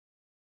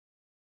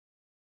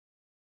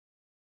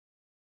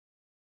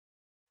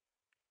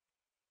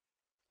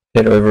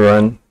Hello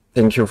everyone,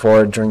 thank you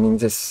for joining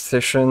this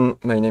session.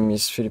 My name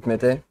is Philippe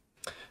Métais,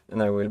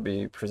 and I will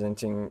be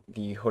presenting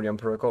the Holium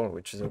protocol,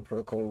 which is a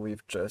protocol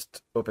we've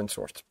just open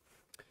sourced.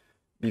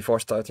 Before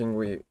starting,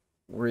 we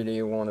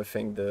really want to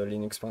thank the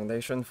Linux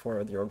Foundation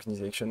for the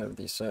organization of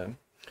this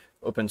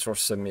open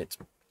source summit.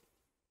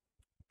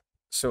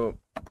 So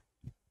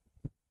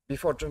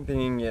before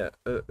jumping in,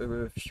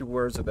 a few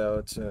words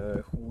about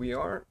who we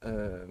are.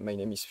 My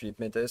name is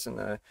Philippe Métais,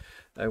 and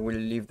I will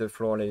leave the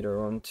floor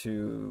later on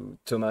to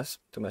Thomas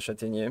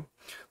Chataigner.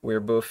 We're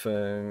both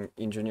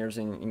engineers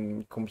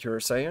in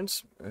computer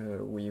science.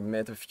 We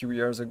met a few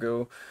years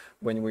ago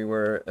when we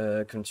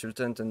were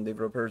consultants and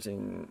developers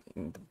in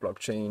the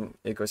blockchain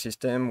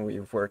ecosystem.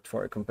 We've worked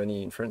for a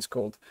company in France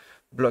called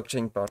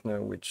Blockchain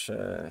Partner, which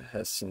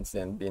has since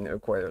then been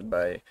acquired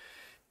by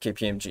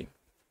KPMG.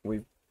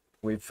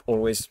 We've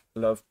always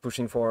loved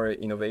pushing for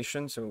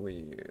innovation, so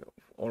we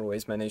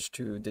always manage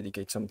to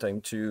dedicate some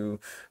time to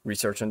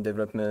research and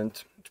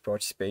development, to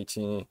participate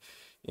in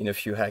a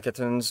few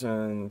hackathons,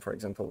 and for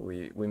example,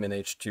 we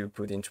managed to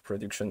put into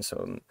production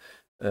some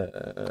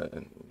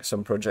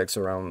projects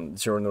around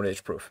zero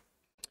knowledge proof.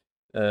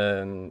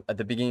 At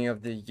the beginning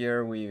of the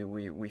year,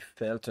 we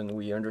felt and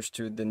we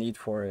understood the need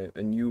for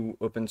a new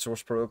open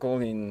source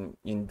protocol in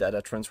data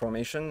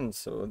transformation.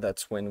 So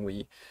that's when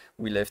we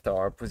left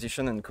our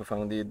position and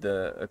co-founded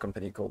a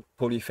company called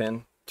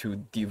Polyphene to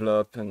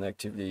develop and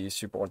actively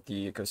support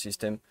the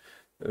ecosystem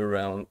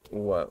around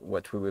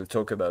what we will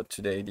talk about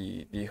today,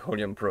 the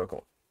Holium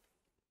protocol.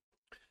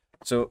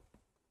 So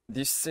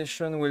this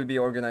session will be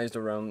organized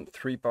around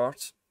three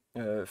parts.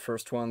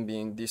 First one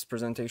being this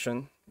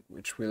presentation,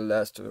 which will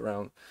last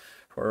for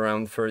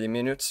around 30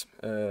 minutes.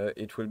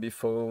 It will be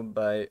followed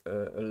by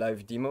a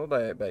live demo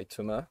by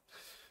Thomas.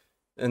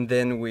 And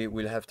then we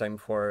will have time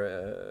for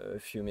a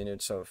few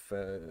minutes of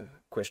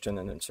question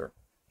and answer.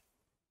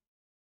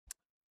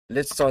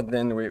 Let's start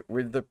then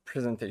with the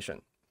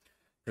presentation.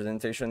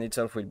 Presentation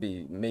itself will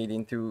be made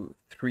into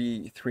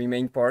three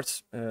main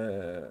parts.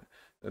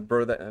 A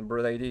broad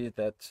idea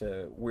that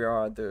we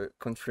are at the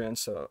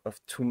confluence of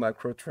two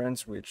macro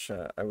trends, which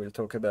I will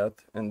talk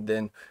about, and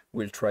then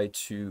we'll try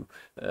to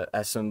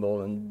assemble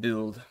and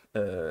build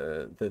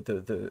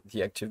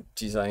the active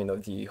design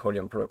of the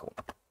Holium protocol.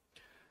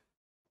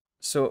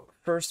 So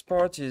first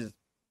part is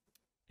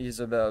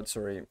about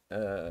the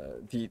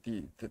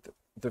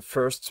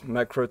first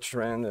macro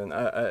trend, and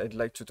I'd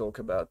like to talk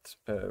about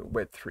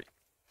Web3.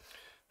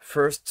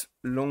 First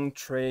long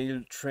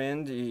trail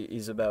trend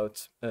is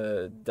about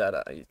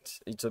data.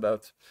 It's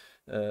about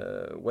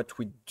what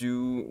we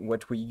do,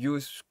 what we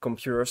use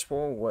computers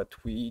for, what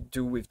we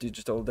do with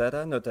digital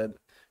data, not at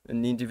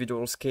an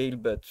individual scale,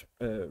 but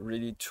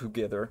really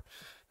together.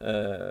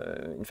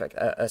 In fact,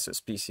 as a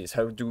species,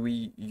 how do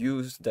we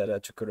use data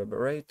to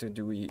collaborate?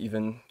 Do we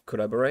even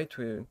collaborate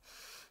with?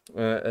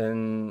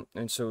 And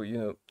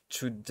so,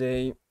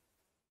 today,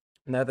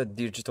 now that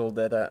digital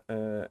data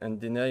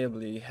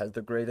undeniably has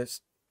the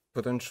greatest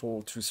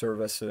potential to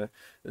serve as a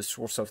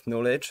source of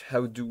knowledge,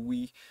 how do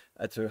we,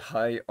 at a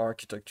high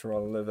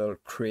architectural level,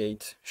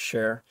 create,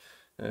 share,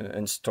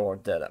 and store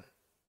data?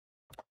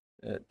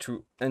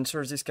 To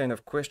answer this kind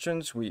of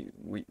questions, we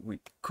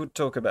could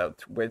talk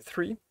about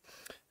Web3,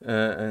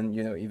 and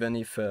even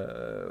if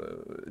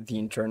the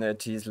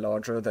internet is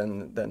larger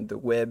than the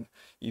web,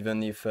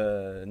 even if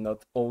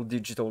not all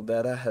digital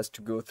data has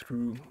to go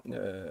through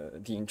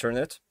the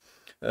internet,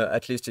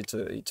 at least it's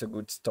a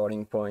good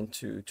starting point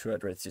to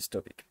address this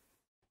topic.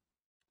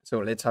 So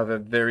let's have a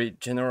very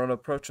general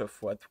approach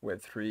of what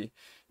Web3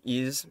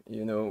 is.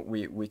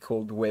 We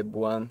called Web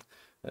 1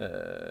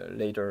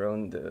 later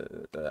on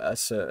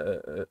as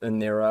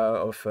an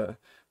era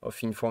of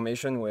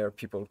information where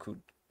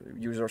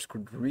users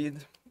could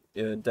read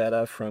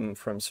data from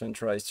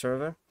centralized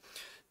server.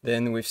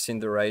 Then we've seen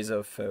the rise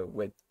of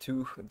Web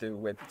 2, the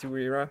Web 2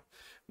 era,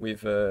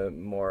 with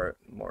more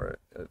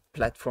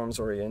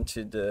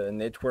platforms-oriented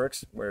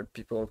networks where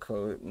people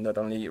could not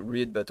only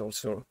read but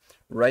also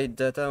write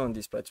data on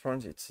these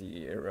platforms. It's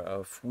the era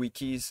of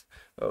wikis,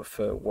 of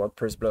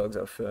WordPress blogs,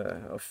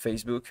 of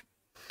Facebook,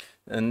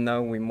 and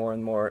now we more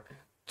and more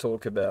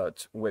talk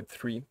about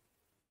Web3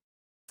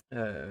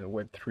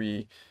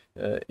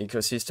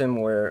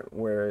 ecosystem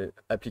where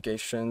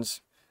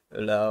applications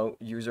allow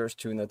users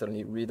to not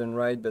only read and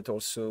write, but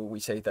also we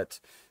say that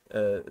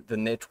the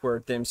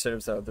network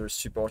themselves are the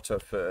support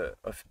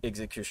of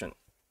execution.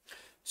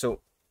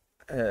 So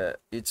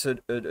it's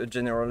a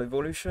general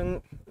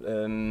evolution.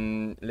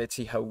 Let's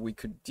see how we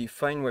could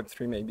define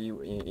Web3 maybe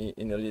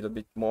in a little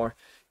bit more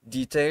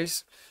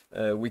details.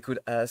 We could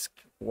ask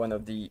one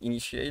of the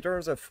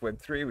initiators of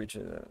Web3, which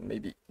is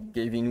maybe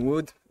Gavin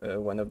Wood,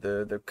 one of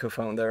the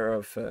co-founder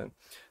of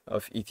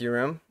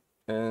Ethereum.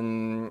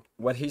 And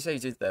what he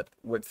says is that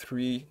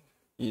Web3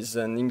 is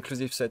an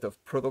inclusive set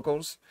of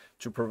protocols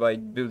to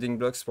provide building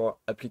blocks for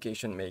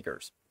application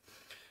makers.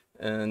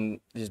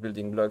 And these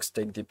building blocks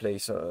take the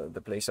place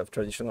of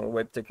traditional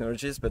web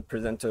technologies, but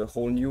present a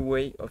whole new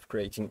way of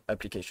creating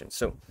applications.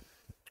 So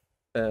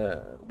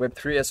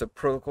Web3 as a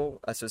protocol,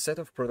 as a set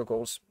of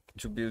protocols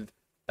to build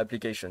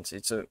applications.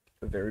 It's a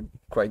very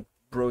quite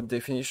broad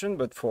definition,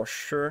 but for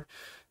sure,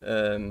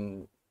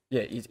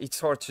 yeah, it's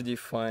hard to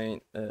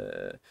define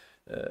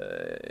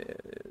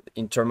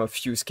in terms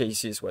of use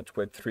cases what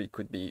Web3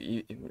 could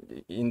be,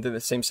 in the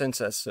same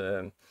sense as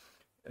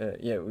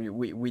yeah,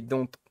 we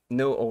don't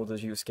know all the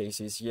use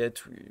cases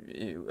yet.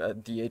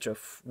 At the age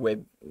of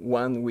Web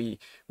 1,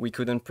 we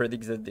couldn't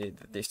predict the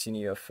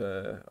destiny of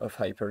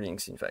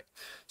hyperlinks, in fact.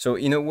 So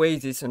in a way,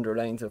 this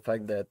underlines the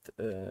fact that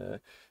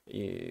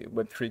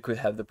Web3 could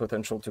have the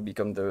potential to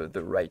become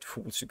the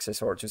rightful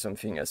successor to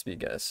something as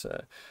big as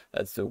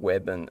the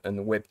web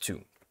and Web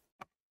 2.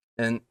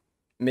 And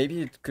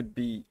maybe it could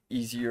be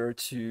easier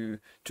to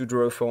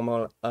draw a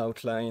formal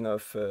outline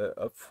of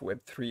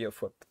Web3,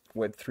 of what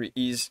Web3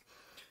 is,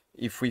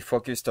 if we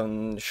focused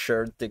on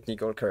shared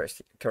technical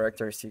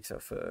characteristics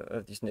of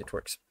these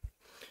networks.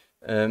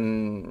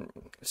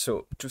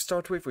 So to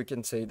start with, we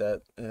can say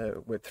that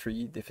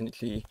Web3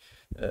 definitely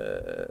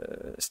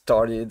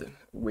started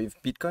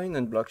with Bitcoin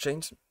and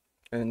blockchains,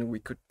 and we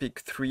could pick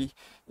three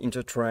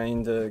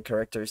intertwined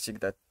characteristics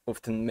that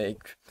often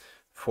make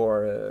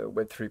for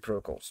Web3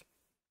 protocols.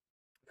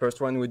 First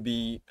one would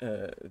be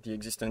the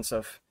existence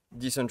of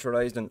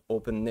decentralized and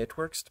open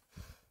networks.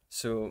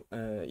 So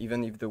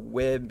even if the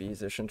web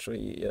is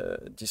essentially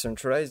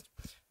decentralized,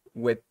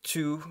 Web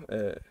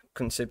 2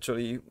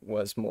 conceptually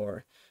was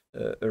more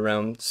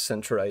around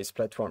centralized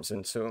platforms.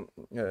 And so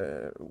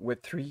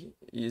Web 3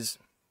 is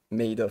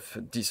made of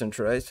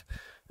decentralized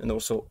and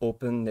also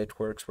open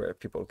networks where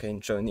people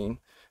can join in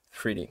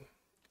freely.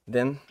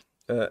 Then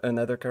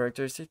another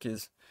characteristic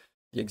is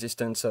the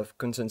existence of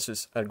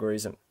consensus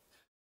algorithm.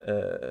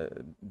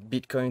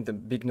 Bitcoin, the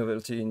big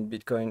novelty in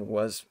Bitcoin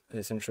was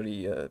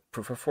essentially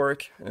proof of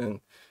work, and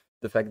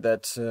the fact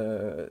that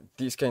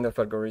this kind of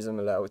algorithm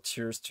allowed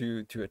tiers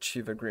to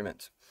achieve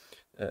agreement.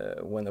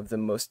 One of the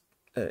most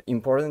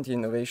important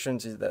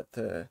innovations is that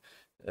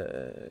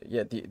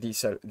yeah,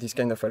 this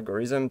kind of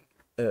algorithm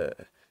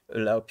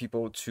allow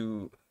people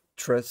to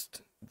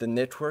trust the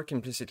network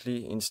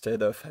implicitly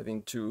instead of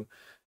having to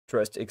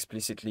trust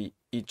explicitly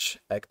each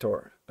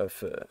actor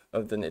of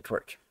the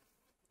network.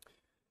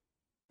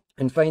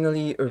 And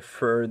finally, a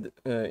third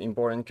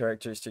important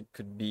characteristic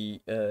could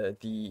be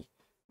the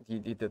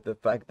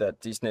fact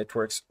that these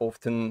networks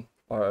often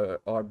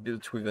are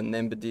built with an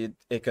embedded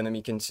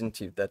economic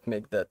incentive that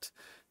make that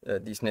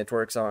these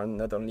networks are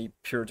not only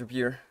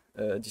peer-to-peer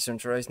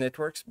decentralized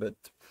networks, but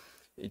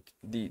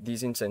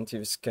these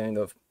incentives kind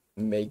of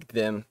make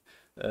them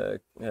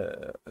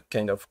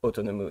kind of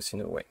autonomous in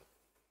a way.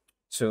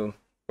 So,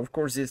 of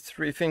course, these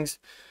three things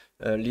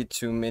lead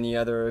to many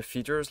other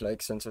features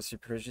like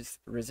censorship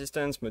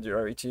resistance,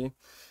 modularity.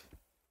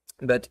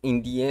 But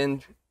in the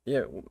end,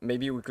 yeah,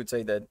 maybe we could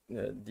say that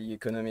The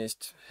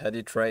Economist had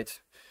it right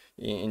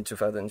in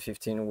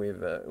 2015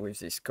 with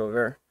this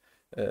cover.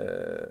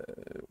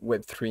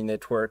 Web3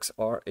 networks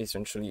are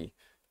essentially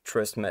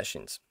trust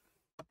machines.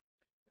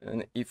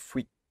 And if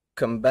we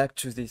come back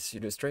to this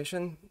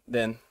illustration,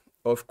 then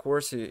of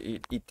course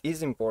it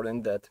is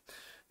important that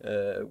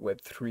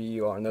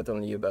Web3 are not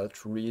only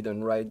about read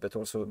and write, but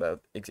also about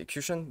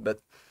execution.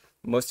 But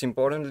most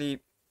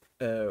importantly,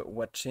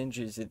 what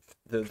changes is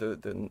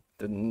the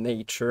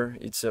nature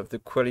itself, the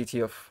quality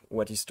of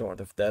what is stored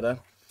of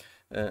data,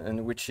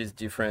 and which is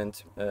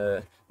different.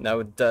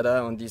 Now data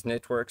on these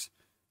networks,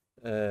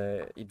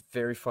 it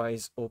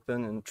verifies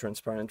open and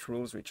transparent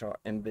rules which are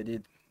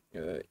embedded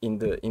in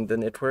the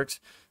networks.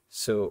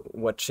 So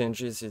what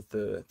changes is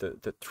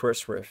the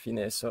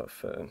trustworthiness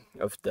of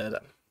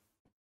data.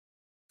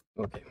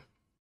 Okay,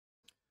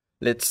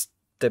 let's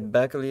step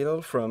back a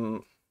little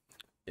from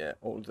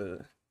all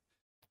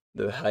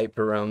the hype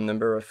around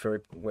number of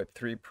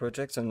Web3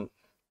 projects, and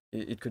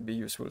it could be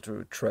useful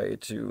to try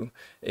to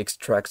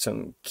extract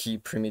some key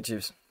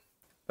primitives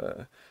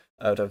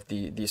out of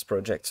these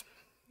projects.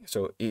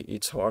 So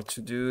it's hard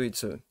to do.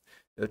 It's a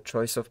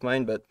choice of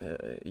mine, but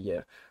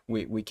yeah,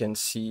 we can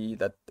see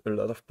that a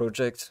lot of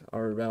projects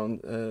are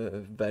around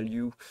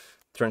value,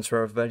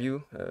 transfer of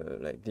value,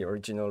 like the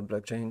original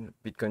blockchain,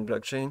 Bitcoin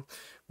blockchain.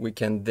 We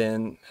can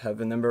then have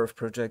a number of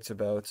projects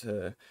about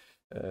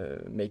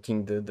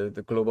making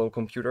the global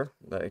computer,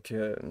 like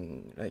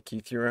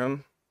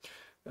Ethereum.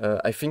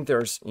 I think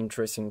there's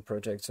interesting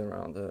projects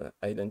around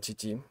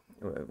identity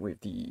with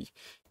the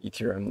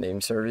Ethereum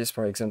name service,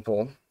 for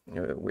example,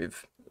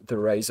 with the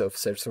rise of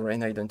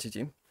self-sovereign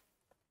identity.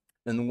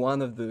 And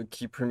one of the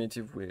key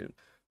primitives we'll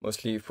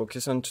mostly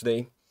focus on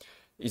today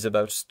is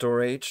about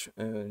storage,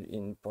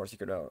 in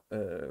particular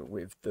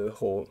with the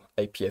whole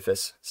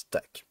IPFS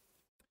stack.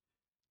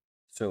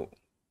 So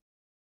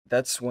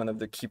that's one of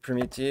the key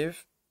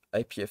primitives.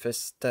 IPFS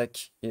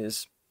stack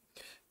is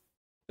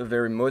a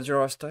very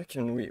modular stack,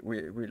 and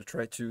we'll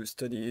try to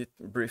study it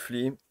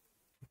briefly,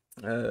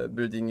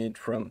 building it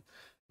from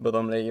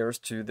bottom layers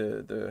to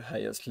the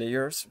highest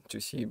layers to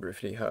see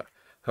briefly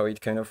how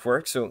it kind of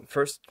works. So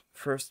first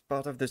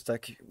part of the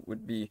stack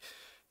would be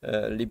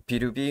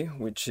libp2p,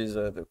 which is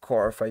the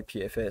core of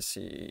IPFS.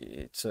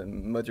 It's a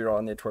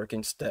modular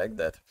networking stack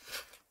that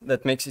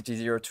that makes it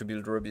easier to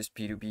build robust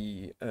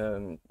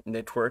P2P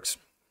networks.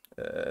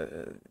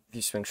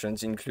 These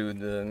functions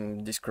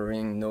include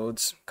discovering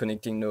nodes,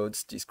 connecting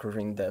nodes,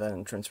 discovering data,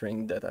 and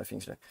transferring data,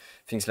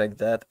 things like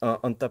that.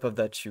 On top of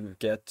that, you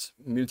get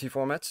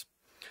multi-formats,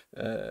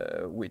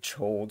 which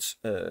holds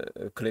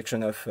a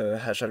collection of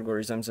hash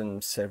algorithms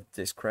and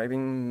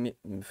self-describing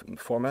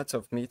formats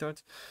of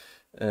methods.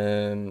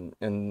 And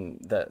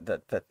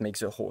that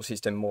makes the whole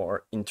system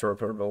more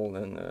interoperable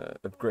and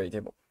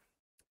upgradable.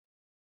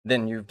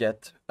 Then you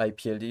get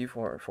IPLD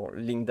for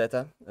linked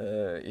data.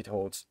 It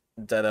holds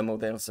data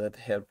models that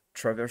help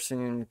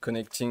traversing and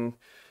connecting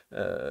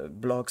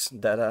blocks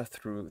data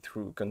through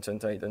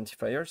content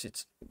identifiers.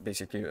 It's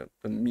basically a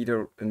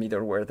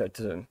middleware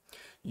that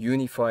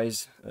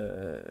unifies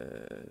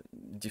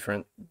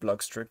different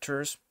block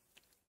structures.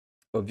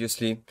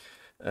 Obviously,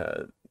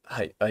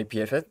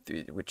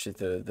 IPFS, which is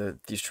the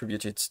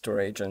distributed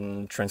storage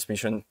and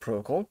transmission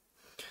protocol.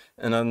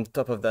 And on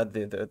top of that,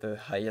 the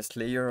highest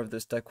layer of the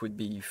stack would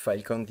be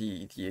Filecon,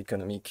 the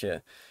economic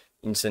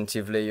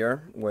incentive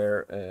layer,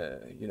 where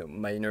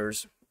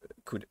miners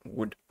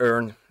would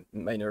earn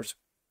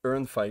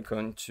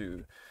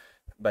Filecon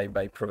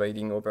by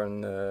providing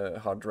open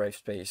hard drive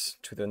space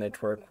to the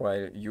network,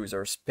 while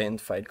users spend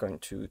Filecon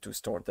to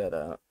store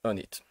data on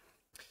it.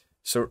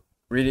 So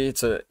really,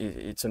 it's a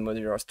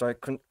modular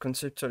stack.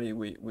 Conceptually,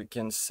 we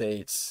can say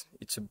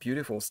it's a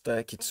beautiful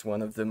stack. It's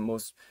one of the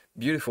most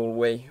beautiful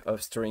way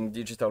of storing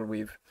digital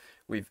we've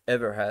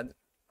ever had.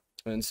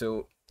 And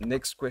so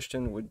next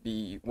question would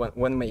be,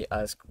 one may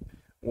ask,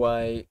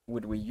 why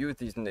would we use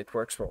these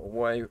networks, or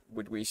why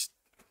would we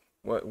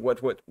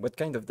what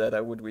kind of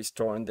data would we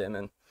store on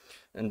them?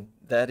 And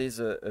that is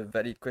a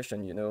valid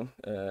question.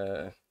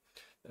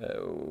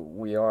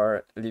 We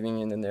are living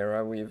in an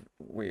era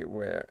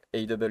where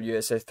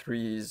AWS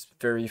S3 is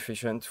very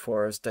efficient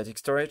for static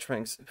storage,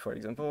 for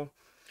example.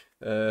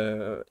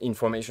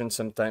 Information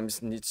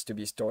sometimes needs to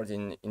be stored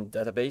in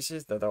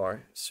databases that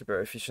are super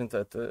efficient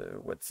at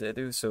what they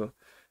do. So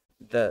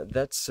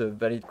that's a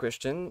valid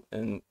question.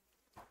 And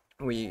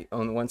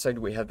on one side,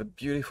 we have a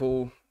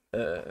beautiful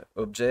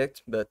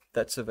object, but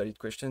that's a valid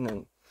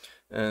question.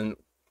 And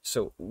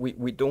so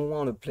we don't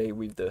want to play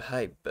with the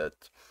hype,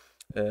 but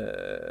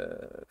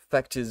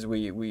fact is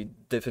we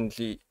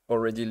definitely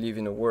already live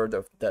in a world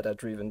of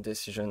data-driven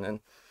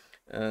decision,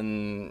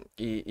 and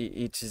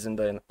it isn't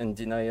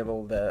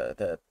undeniable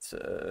that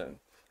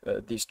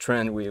this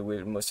trend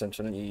will most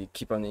certainly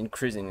keep on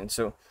increasing. And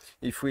so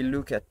if we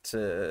look at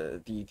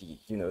the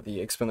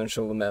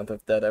exponential amount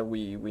of data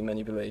we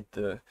manipulate,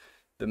 the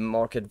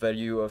market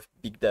value of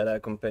big data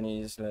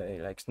companies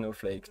like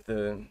Snowflake,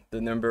 the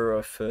number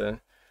of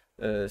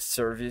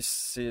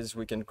services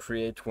we can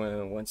create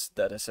once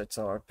datasets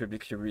are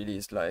publicly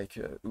released, like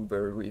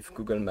Uber with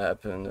Google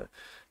Map and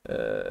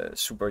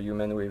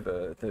Superhuman with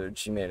the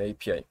Gmail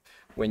API.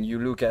 When you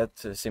look at,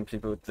 simply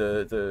put,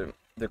 the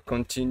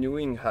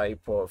continuing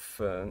hype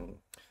of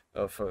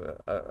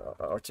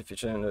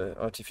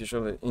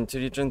artificial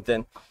intelligence,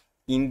 then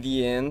in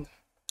the end,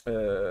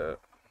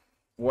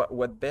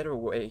 what better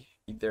way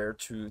is there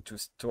to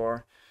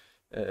store,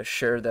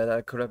 share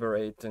data,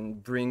 collaborate,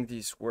 and bring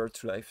this world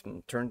to life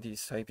and turn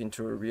this hype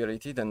into a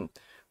reality than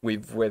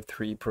with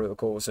Web3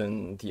 protocols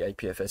and the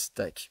IPFS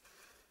stack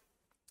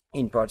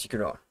in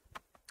particular.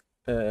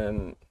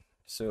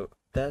 So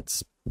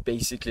that's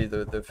basically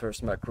the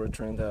first macro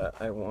trend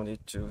I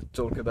wanted to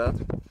talk about.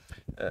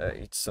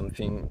 It's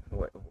something,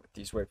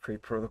 these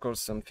Web3 protocols,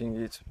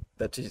 something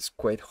that is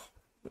quite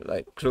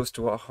close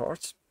to our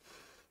hearts,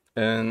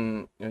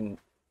 and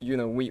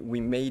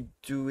we may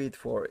do it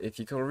for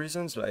ethical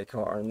reasons, like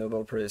our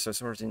noble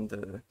predecessors in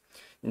the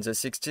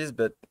 60s,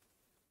 but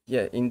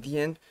yeah, in the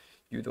end,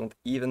 you don't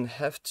even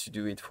have to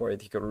do it for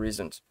ethical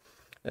reasons.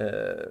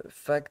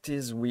 Fact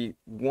is, we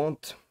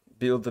won't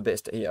build the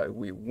best AI.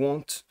 We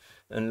won't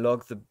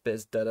unlock the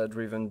best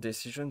data-driven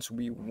decisions.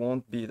 We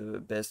won't be the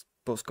best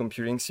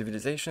post-computing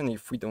civilization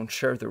if we don't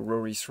share the raw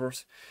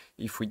resource,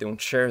 if we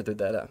don't share the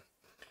data.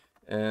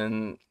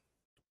 And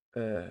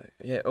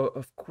yeah,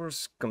 of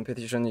course,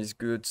 competition is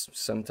good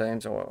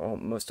sometimes, or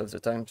most of the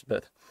times,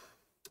 but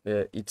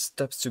it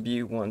stops to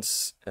be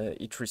once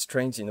it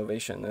restrains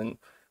innovation. And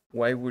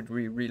why would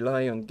we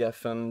rely on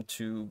GAFAM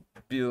to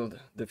build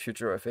the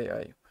future of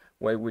AI?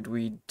 Why would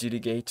we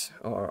delegate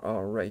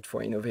our right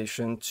for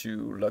innovation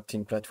to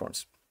locked-in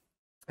platforms?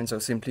 And so,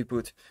 simply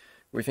put,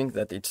 we think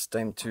that it's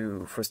time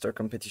to foster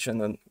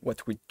competition on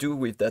what we do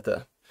with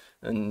data,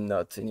 and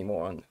not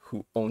anymore on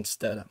who owns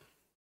data.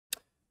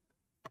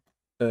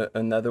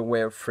 Another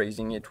way of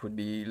phrasing it would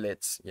be,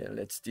 let's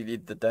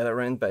delete the data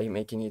rent by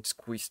making its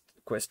quest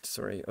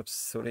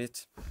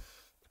obsolete.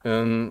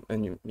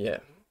 And yeah,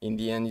 in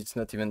the end, it's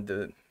not even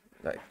to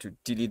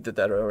delete the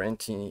data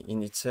rent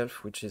in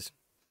itself, which is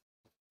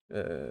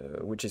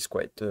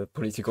quite a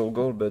political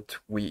goal, but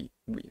we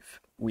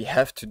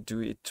have to do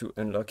it to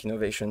unlock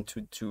innovation,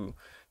 to do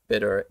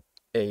better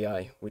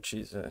AI, which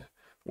is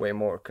way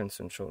more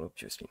consensual,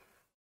 obviously.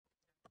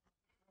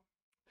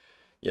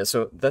 Yeah,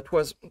 so that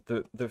was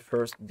the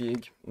first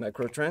big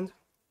macro trend.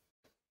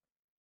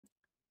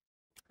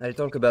 I'll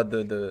talk about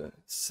the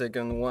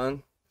second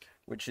one,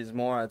 which is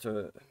more at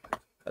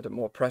a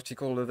more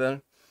practical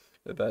level,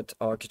 about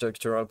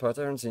architectural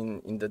patterns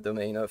in the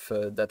domain of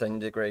data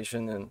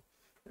integration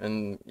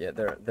and yeah,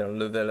 their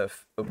level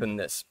of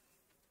openness.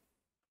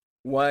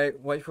 Why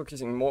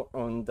focusing more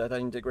on data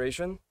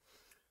integration?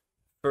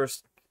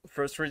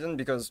 First reason,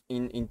 because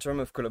in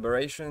terms of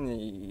collaboration,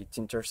 it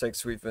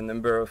intersects with a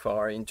number of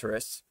our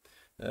interests.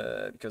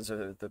 Because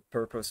the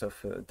purpose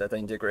of data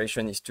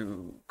integration is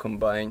to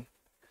combine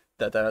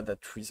data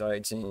that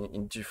resides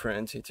in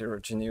different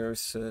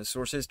heterogeneous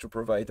sources to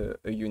provide a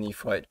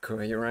unified,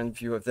 coherent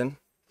view of them.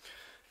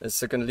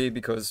 Secondly,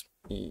 because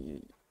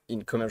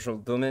in commercial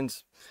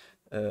domains,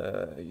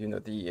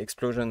 the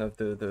explosion of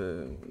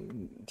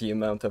the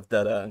amount of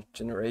data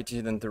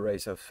generated and the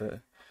rise of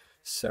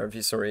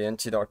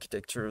service-oriented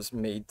architectures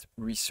made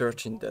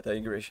research in data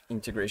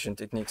integration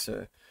techniques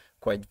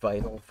quite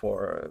vital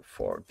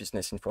for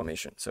business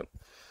information. So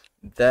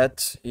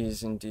that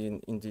is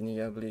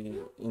undeniably,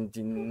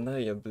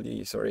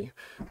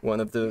 one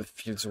of the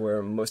fields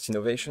where most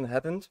innovation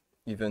happened,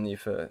 even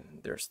if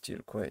there's still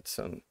quite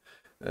some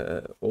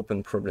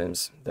open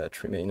problems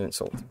that remain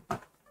unsolved.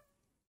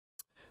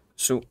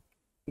 So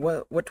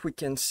what we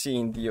can see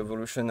in the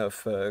evolution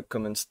of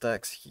common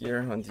stacks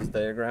here on this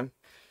diagram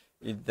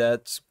is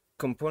that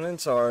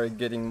components are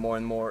getting more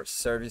and more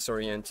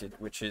service-oriented,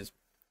 which is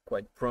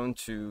quite prone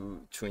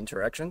to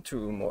interaction,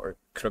 to more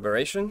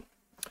collaboration.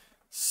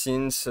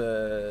 Since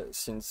the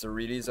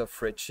release of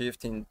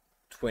Redshift in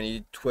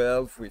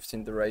 2012, we've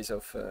seen the rise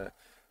of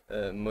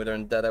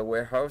modern data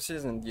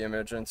warehouses and the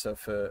emergence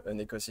of an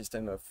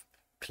ecosystem of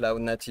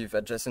cloud-native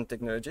adjacent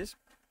technologies.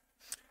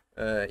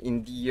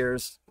 In the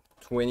years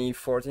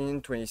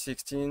 2014,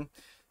 2016,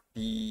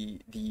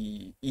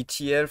 the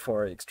ETL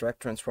for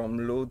extract,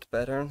 transform, load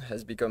pattern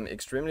has become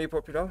extremely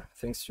popular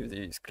thanks to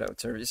these cloud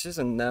services,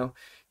 and now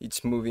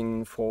it's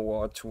moving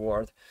forward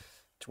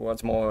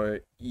towards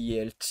more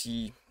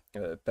ELT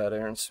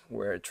patterns,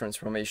 where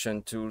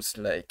transformation tools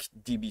like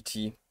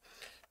dbt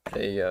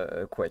play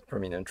a quite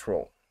prominent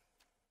role.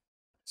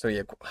 So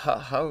yeah,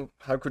 how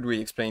could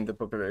we explain the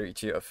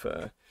popularity of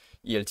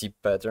ELT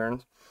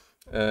patterns?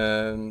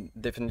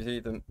 Definitely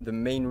the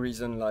main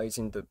reason lies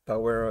in the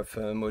power of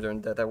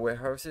modern data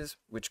warehouses,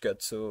 which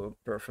got so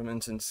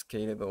performant and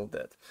scalable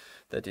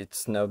that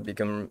it's now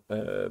become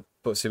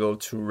possible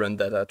to run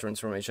data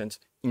transformations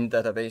in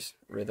database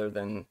rather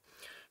than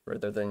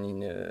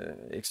in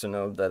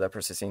external data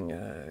processing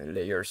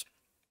layers.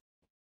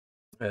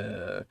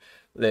 Yeah,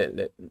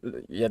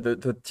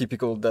 the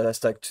typical data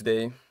stack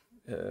today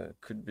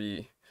could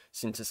be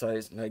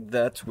synthesized like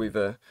that, with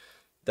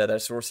data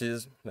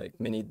sources like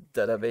many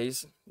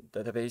databases,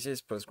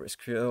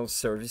 PostgreSQL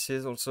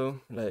services also,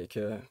 like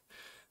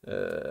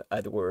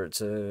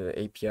AdWords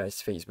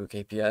APIs, Facebook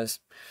APIs.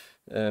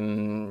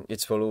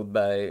 It's followed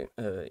by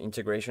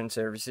integration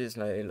services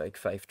like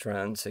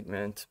Fivetran,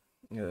 Segment,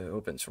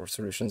 open source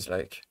solutions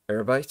like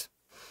Airbyte.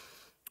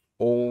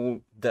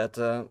 All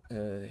data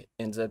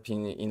ends up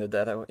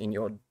in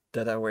your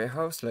data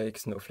warehouse like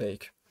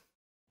Snowflake,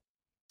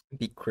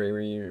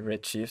 BigQuery,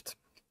 Redshift,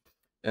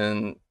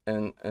 and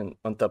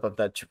on top of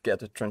that you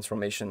get a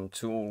transformation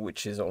tool,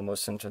 which is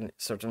almost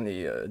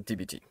certainly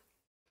dbt.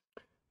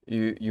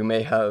 You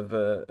may have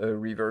a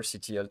reverse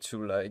ETL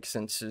tool like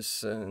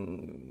Census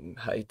and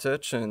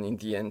HighTouch, and in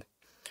the end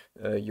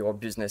your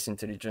business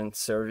intelligence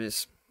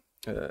service,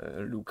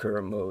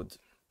 Looker, Mode,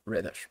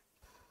 Redash.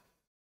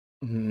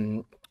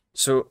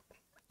 So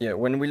yeah,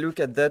 when we look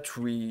at that,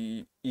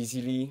 we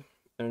easily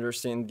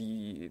understand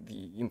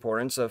the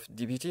importance of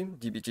dbt.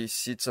 Dbt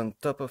sits on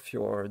top of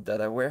your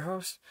data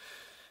warehouse,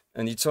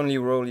 and its only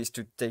role is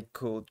to take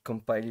code,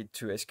 compile it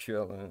to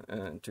SQL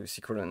and to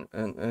SQL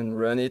and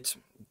run it.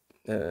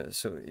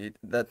 So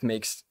that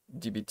makes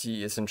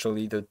dbt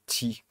essentially the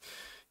T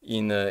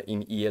in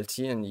ELT,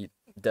 and it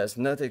does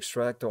not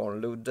extract or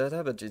load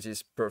data, but it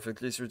is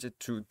perfectly suited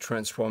to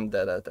transform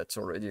data that's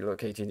already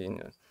located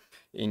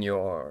in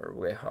your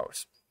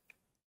warehouse.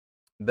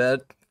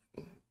 But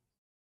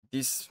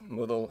this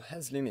model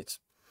has limits.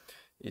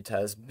 It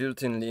has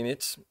built-in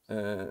limits,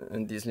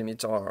 and these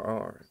limits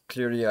are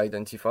clearly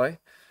identified.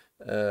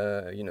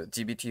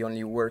 dbt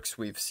only works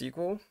with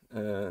SQL,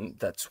 and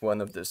that's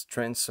one of the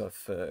strengths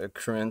of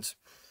current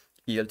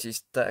ELT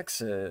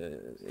stacks.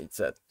 It's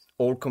that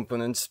all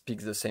components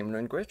speak the same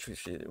language,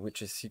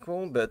 which is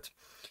SQL, but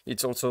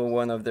it's also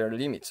one of their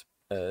limits.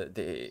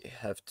 They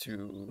have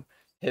to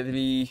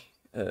heavily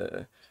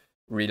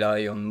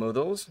rely on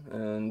models,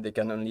 and they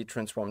can only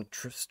transform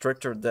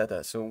structured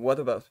data. So what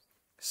about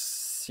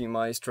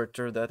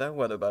semi-structured data?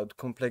 What about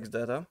complex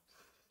data?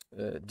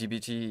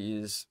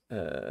 dbt is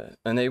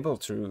unable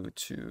to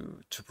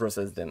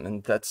process them,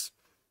 and that's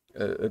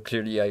a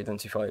clearly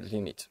identified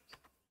limit.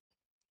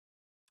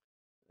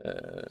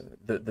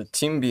 The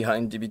team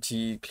behind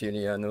dbt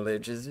clearly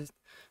acknowledges it,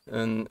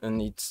 and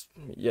it's,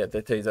 yeah,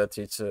 they say that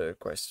it's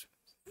quite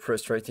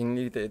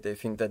frustratingly, they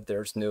think that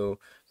there's no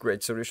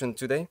great solution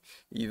today.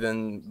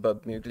 Even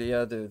Bob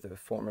Muglia, the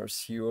former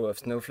CEO of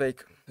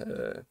Snowflake,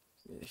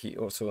 he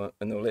also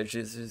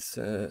acknowledges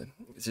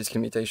this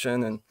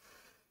limitation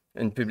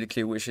and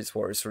publicly wishes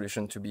for a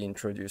solution to be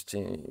introduced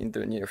in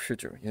the near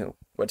future. You know,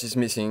 what is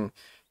missing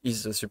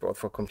is the support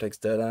for complex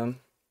data.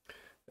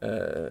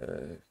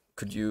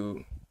 Could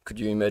you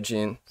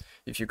imagine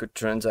if you could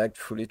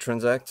fully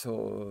transact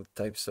all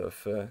types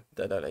of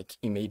data like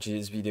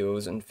images,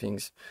 videos, and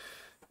things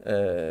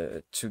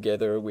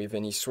together with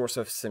any source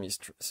of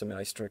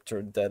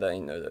semi-structured data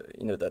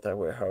in a data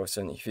warehouse,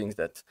 and he thinks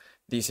that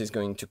this is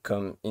going to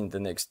come in the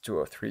next 2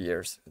 or 3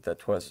 years.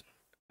 That was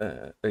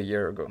a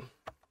year ago.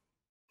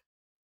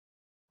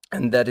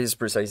 And that is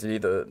precisely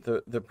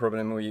the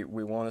problem we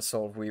want to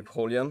solve with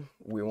Holium.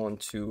 We want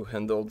to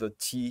handle the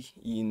T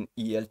in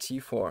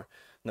ELT for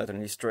not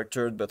only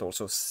structured, but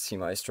also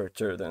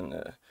semi-structured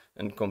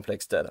and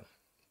complex data.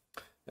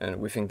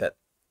 And we think that,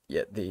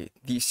 yeah,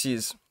 this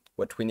is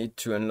what we need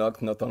to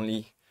unlock not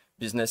only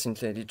business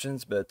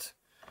intelligence, but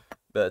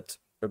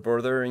a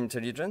broader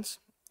intelligence,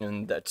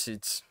 and that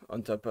sits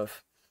on top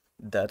of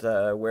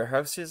data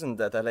warehouses and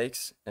data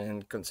lakes,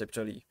 and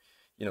conceptually,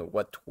 you know,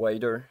 what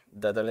wider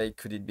data lake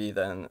could it be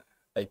than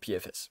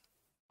IPFS?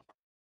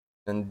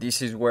 And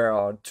this is where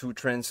our two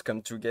trends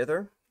come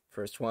together.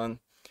 First one,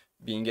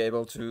 being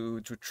able to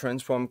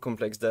transform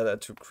complex data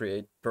to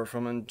create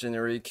performant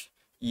generic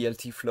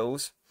ELT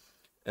flows,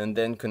 and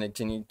then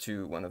connecting it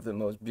to one of the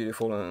most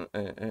beautiful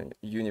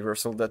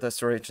universal data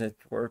storage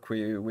network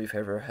we've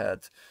ever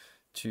had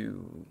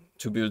to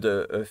build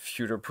a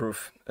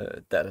future-proof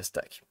data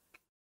stack.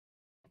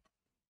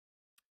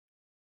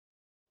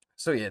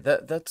 So yeah,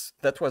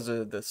 that was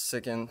the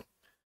second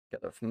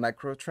kind of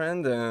macro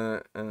trend,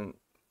 and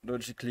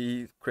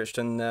logically,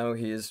 question now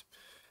is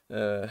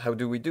how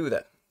do we do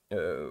that?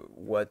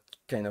 What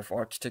kind of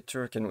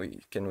architecture can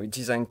we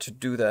design to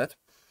do that?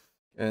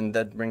 And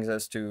that brings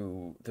us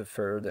to the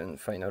third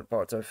and final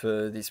part of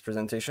this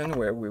presentation,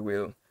 where we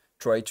will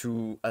try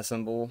to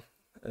assemble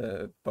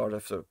part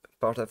of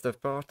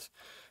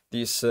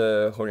this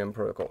Holium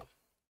protocol.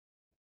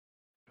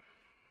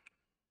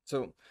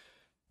 So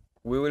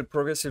we will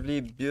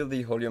progressively build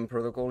the Holium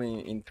protocol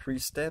in 3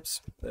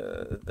 steps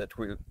that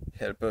will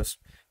help us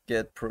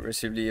get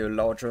progressively a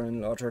larger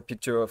and larger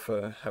picture of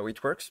how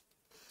it works.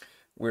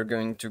 We're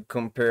going to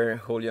compare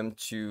Holium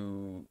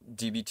to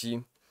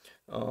DBT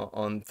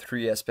on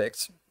 3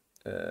 aspects,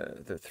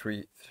 the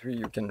three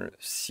you can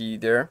see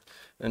there.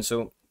 And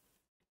so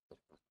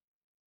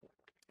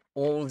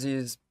all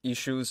these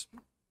issues,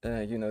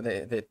 you know,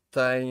 they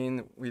tie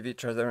in with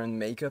each other and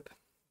make up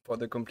for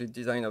the complete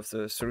design of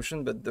the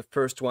solution. But the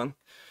first one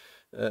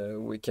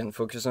we can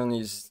focus on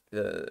is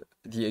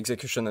the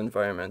execution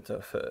environment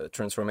of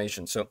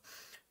transformation. So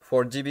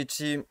for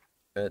DBT,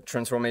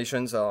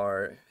 transformations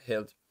are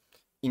held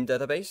in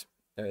database.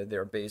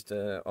 They're based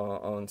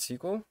on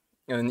SQL.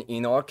 And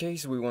in our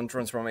case, we want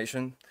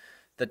transformation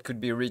that could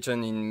be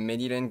written in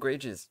many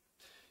languages.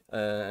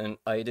 And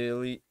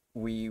ideally,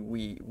 we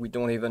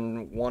don't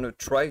even want to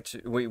try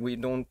to, we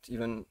don't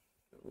even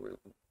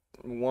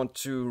want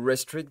to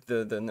restrict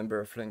the number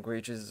of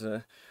languages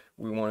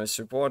we want to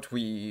support.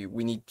 We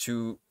need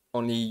to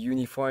only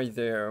unify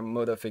their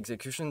mode of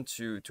execution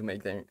to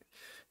make them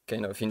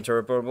kind of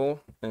interoperable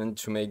and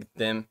to make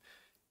them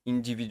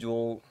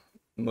individual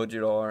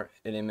modular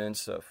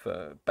elements of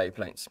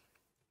pipelines.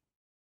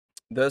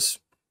 Thus,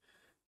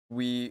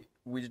 we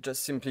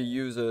just simply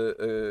use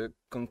a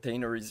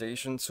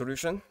containerization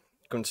solution.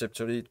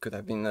 Conceptually, it could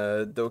have been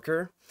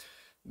Docker,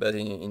 but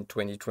in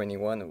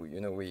 2021,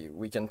 you know,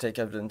 we can take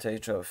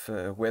advantage of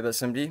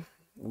WebAssembly,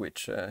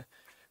 which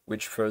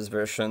first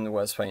version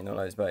was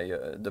finalized by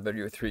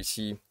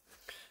W3C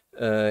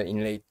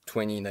in late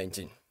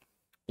 2019.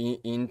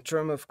 In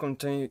terms of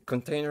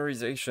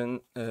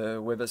containerization,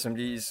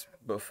 WebAssembly is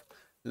both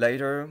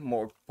lighter,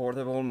 more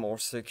portable, more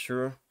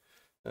secure.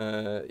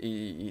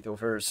 It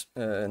offers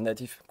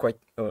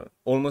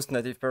almost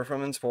native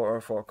performance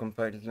for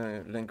compiled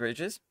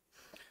languages.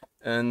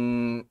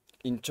 And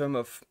in terms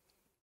of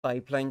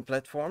pipeline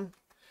platform,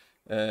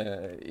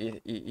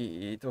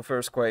 it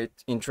offers quite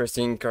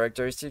interesting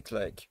characteristics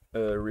like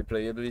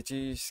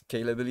replayability,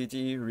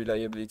 scalability,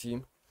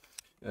 reliability,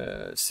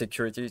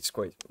 security. It's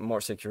quite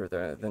more secure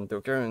than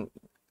Docker, and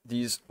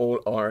these all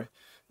are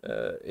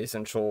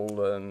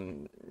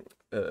essential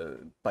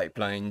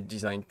pipeline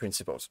design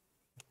principles.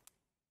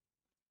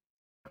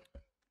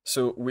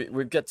 So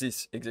we've got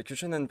this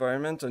execution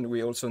environment, and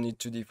we also need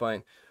to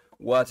define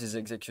what is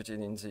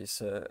executed in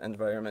this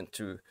environment.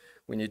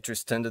 We need to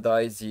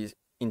standardize the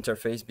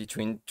interface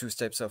between 2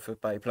 steps of a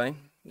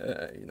pipeline,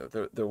 you know,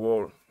 the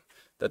role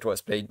that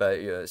was played by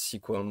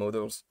SQL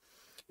models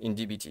in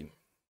DBT.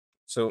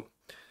 So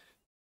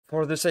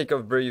for the sake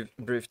of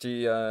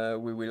brevity,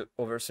 we will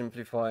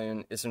oversimplify,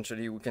 and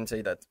essentially we can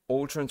say that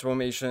all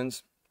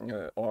transformations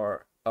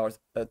are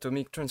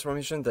atomic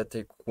transformations that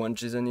take 1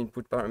 JSON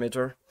input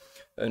parameter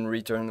and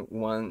return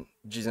 1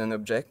 JSON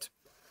object.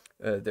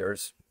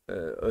 There's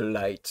a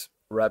light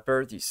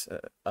wrapper, this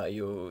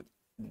IO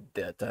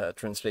data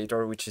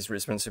translator, which is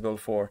responsible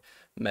for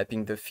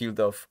mapping the field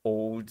of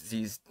all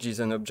these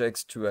JSON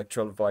objects to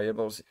actual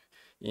variables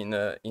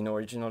in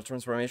original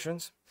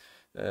transformations.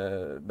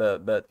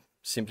 But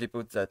simply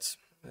put, that's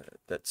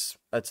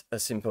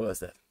as simple as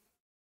that.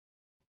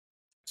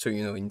 So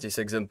in this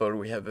example,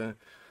 we have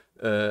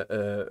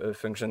a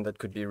function that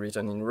could be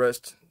written in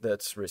Rust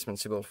that's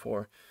responsible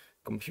for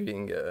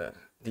computing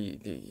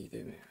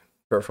the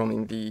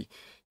performing the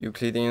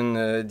Euclidean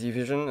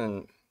division,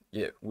 and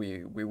yeah,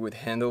 we would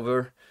hand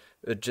over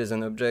a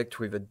JSON object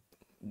with a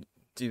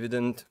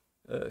dividend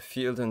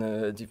field and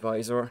a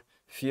divisor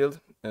field,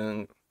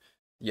 and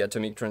the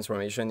atomic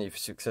transformation, if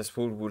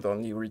successful, would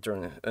only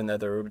return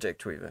another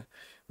object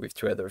with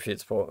two other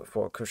fields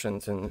for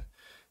quotient and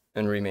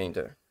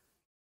remainder.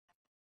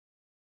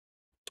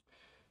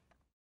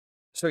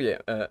 So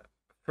yeah,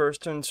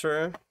 first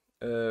answer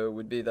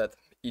would be that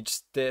each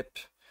step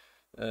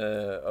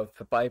of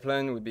a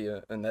pipeline would be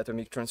an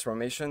atomic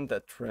transformation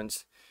that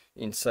runs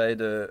inside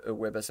a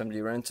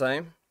WebAssembly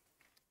runtime.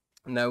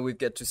 Now we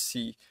get to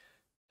see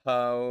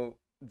how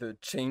the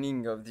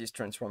chaining of these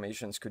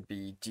transformations could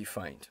be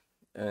defined.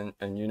 And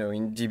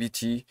in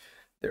DBT,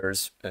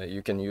 there's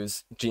you can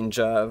use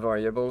Jinja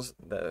variables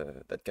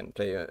that can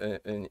play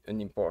an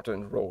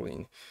important role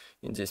in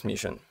this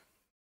mission.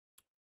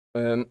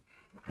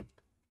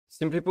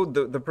 Simply put,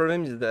 the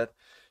problem is that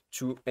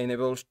to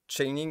enable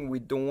chaining, we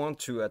don't want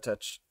to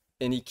attach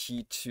any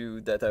key to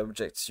data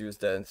objects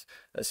used as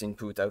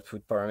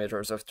input-output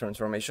parameters of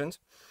transformations.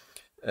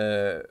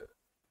 Data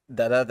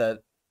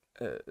that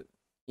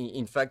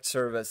in fact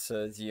serve as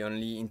the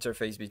only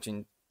interface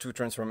between two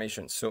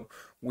transformations. So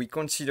we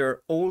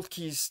consider all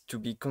keys to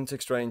be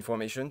contextual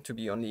information, to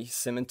be only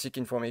semantic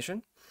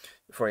information.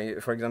 For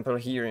example,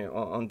 here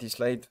on this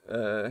slide,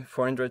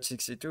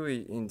 462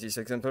 in this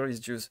example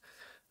is used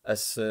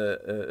as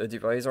a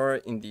divisor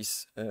in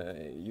this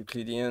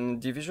Euclidean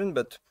division,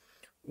 but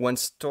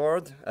once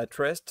stored at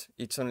rest,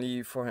 it's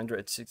only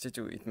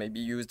 462. It may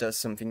be used as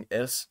something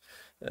else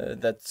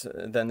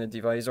than a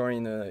divisor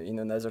in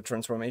another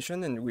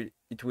transformation, and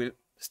it will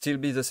still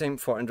be the same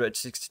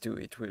 462.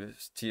 It will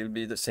still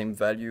be the same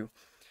value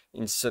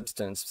in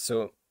substance.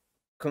 So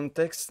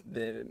context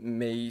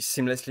may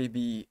seamlessly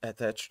be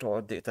attached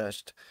or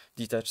detached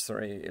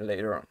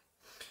later on.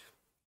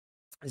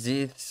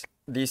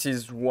 This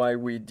is why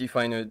we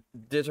define a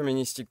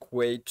deterministic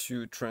way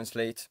to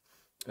translate,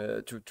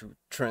 to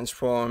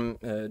transform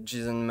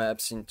JSON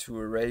maps into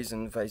arrays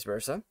and vice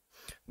versa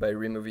by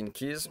removing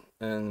keys,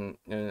 and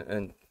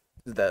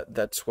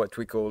that's what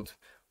we called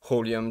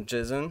Holium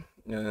JSON.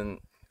 And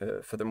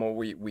furthermore,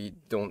 we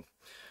don't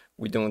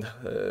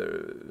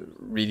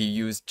really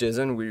use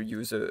JSON. We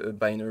use a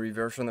binary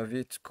version of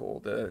it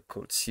called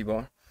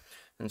CBAR,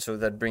 and so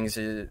that brings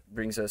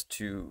us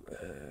to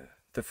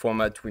the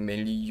format we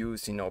mainly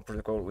use in our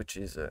protocol, which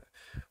is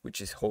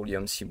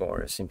Holium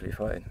CBAR,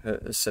 simplified,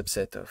 a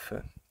subset of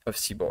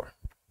CBAR.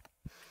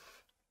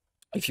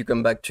 If you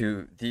come back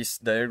to this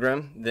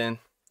diagram, then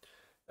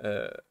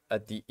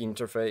at the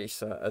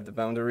interface, at the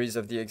boundaries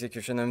of the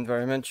execution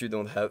environment, you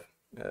don't have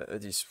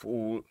these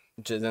full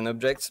JSON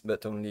objects,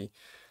 but only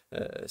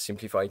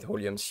simplified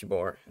Holium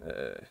CBAR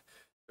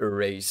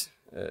arrays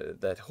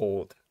that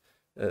hold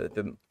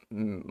the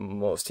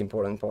most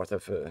important part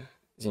of the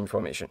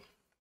information.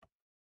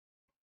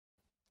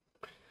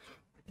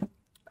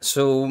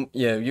 So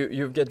yeah,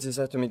 you get these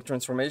atomic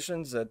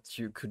transformations that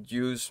you could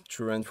use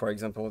to run, for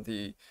example,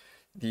 the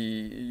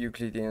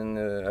Euclidean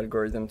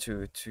algorithm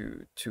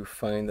to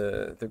find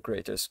the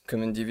greatest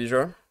common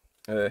divisor.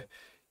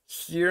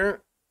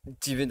 Here,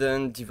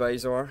 dividend,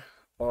 divisor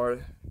are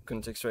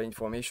contextual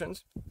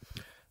informations,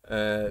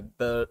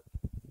 but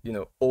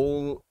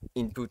all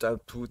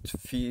input-output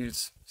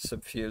fields,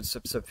 subfields,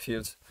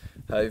 sub-subfields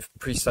have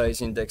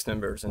precise index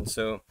numbers, and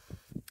so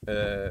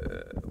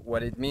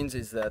what it means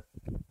is that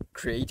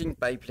creating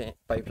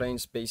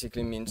pipelines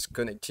basically means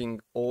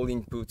connecting all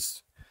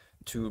inputs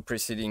to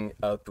preceding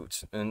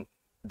outputs, and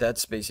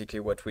that's basically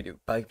what we do.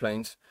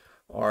 Pipelines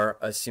are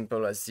as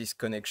simple as these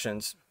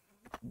connections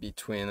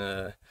between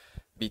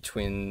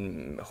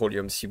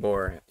Holium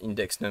CBAR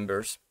index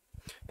numbers,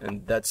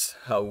 and that's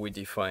how we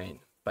define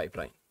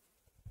pipeline.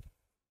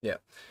 Yeah.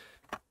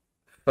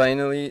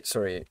 Finally,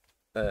 sorry.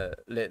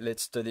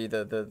 Let's study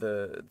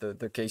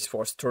the case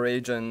for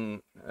storage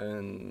and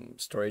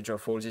storage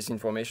of all this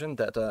information,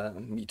 data,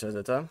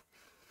 metadata.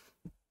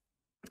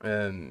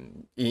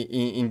 In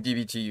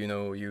DBT,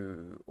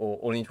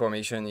 all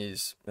information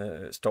is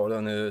stored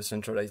on a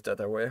centralized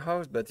data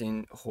warehouse, but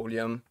in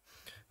Holium,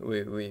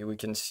 we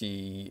can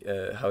see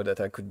how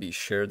data could be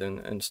shared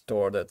and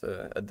stored at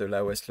the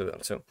lowest level.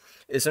 So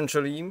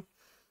essentially,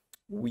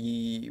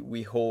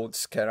 we hold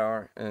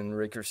scalar and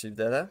recursive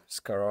data,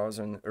 scalars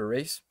and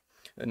arrays.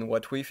 And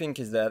what we think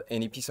is that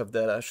any piece of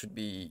data should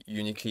be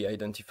uniquely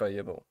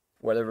identifiable,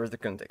 whatever the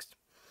context.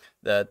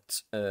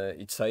 That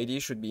its ID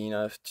should be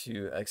enough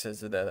to access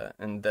the data.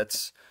 And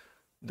that's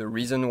the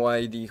reason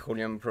why the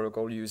Holium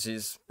protocol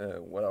uses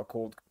what are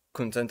called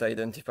content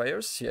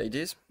identifiers,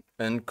 CIDs,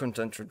 and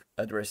content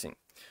addressing.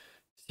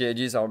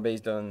 CIDs are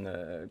based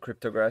on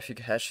cryptographic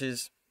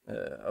hashes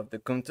of the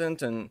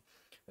content, and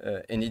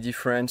any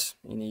difference,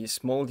 any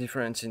small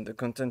difference in the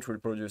content will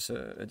produce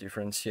a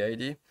different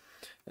CID,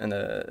 and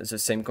the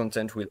same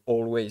content will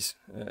always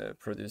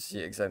produce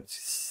the exact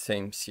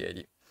same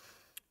CID.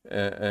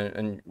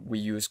 And we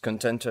use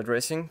content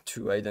addressing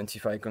to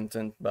identify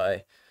content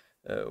by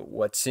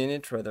what's in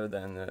it rather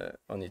than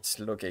on its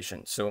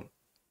location. So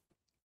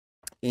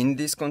in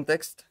this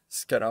context,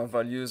 scalar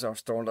values are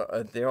stored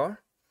as they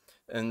are,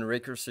 and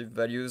recursive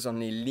values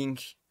only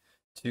link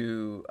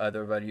to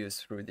other values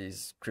through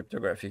these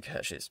cryptographic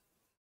hashes.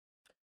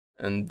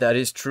 And that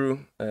is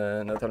true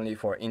not only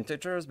for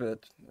integers,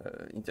 but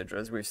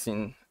integers we've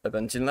seen up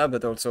until now,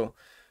 but also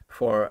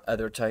for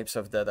other types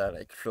of data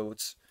like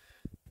floats,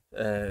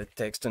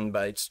 text and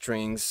byte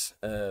strings,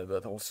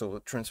 but also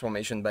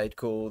transformation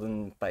bytecode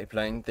and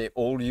pipeline. They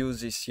all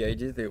use this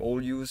CID, they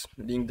all use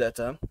linked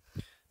data,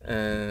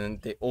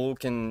 and they all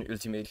can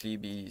ultimately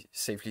be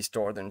safely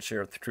stored and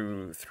shared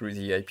through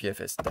the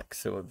IPFS stack.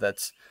 So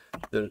that's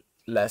the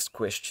last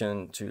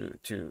question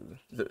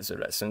the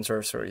last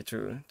answer, sorry,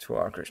 to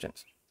our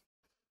questions.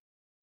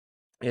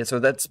 Yeah, so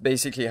that's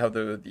basically how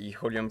the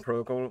Holium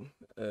protocol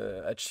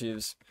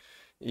achieves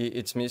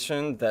its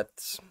mission.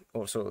 That's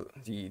also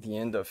the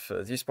end of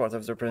this part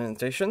of the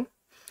presentation.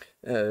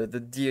 The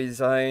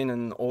design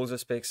and all the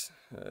specs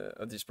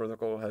of this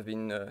protocol have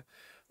been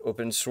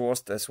open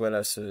sourced as well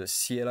as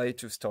CLI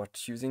to start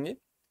using it.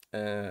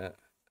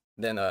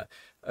 Then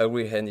I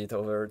will hand it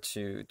over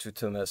to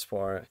Thomas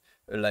for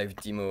a live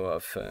demo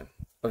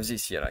of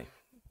this CLI.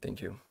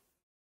 Thank you.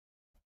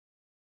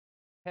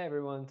 Hey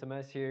everyone,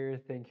 Thomas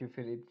here. Thank you,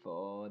 Philippe,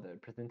 for the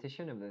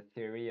presentation of the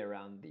theory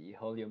around the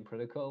Holium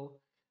protocol.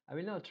 I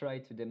will now try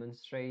to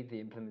demonstrate the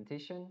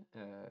implementation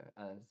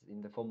as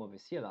in the form of a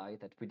CLI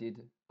that we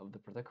did of the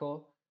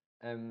protocol.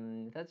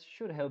 That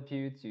should help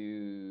you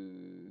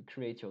to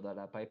create your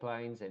data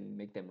pipelines and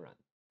make them run.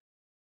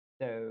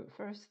 So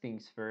first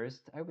things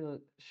first, I will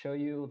show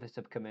you the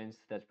subcommands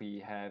that we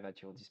have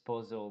at your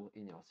disposal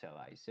in your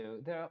CLI. So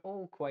they are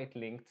all quite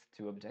linked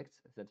to objects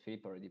that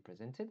Philippe already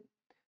presented.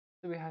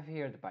 So we have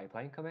here the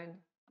pipeline command,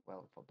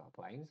 well, for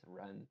pipelines,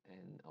 run,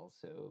 and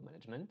also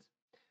management.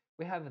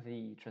 We have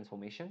the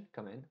transformation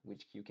command,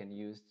 which you can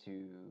use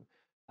to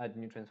add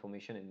new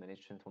transformation and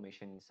manage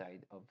transformation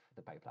inside of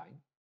the pipeline.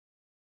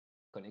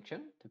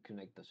 Connection to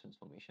connect the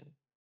transformation.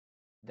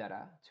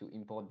 Data to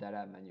import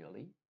data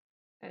manually.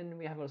 And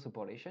we have also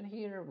portation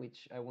here,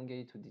 which I won't get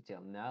into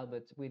detail now,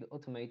 but will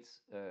automate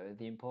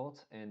the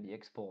import and the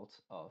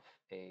export of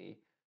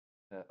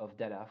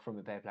data from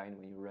a pipeline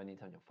when you run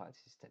it on your file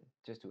system,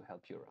 just to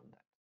help you around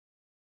that.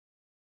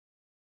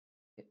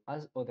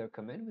 As other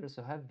command, we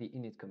also have the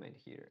init command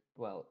here.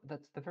 Well,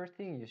 that's the first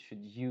thing you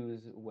should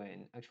use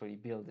when actually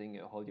building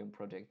a Holium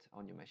project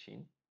on your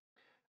machine.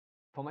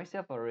 For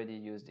myself, I already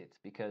used it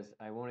because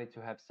I wanted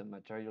to have some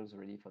materials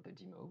ready for the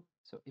demo.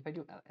 So if I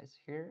do ls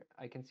here,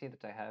 I can see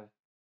that I have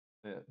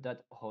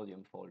that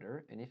Holium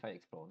folder, and if I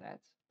explore that,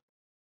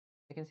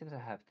 I can see that I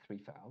have 3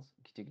 files,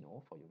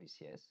 Chataigner for your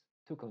VCS,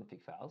 2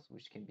 config files,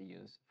 which can be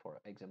used, for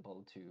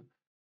example, to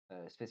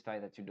specify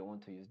that you don't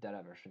want to use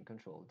data version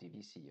control,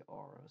 DVC,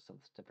 or some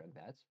stuff like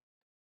that,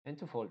 and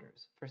 2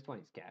 folders. First one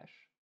is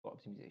cache for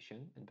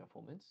optimization and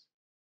performance,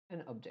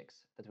 and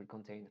objects that will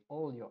contain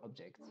all your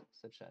objects,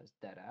 such as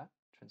data,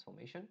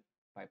 transformation,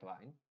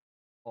 pipeline,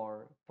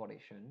 or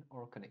portation,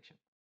 or connection.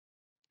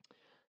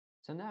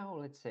 So now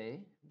let's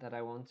say that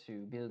I want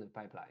to build a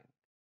pipeline.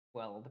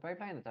 Well, the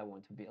pipeline that I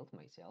want to build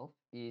myself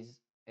is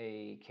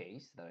a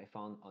case that I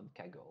found on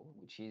Kaggle,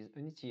 which is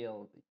an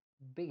ETL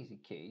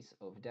basic case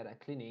of data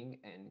cleaning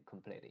and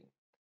completing.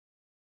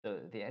 So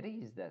the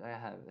idea is that I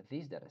have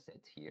this data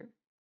set here,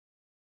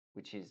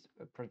 which is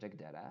a project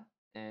data.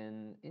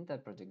 And in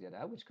that project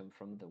data, which come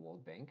from the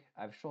World Bank,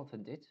 I've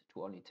shortened it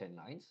to only 10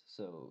 lines,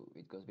 so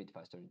it goes a bit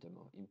faster in terms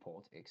of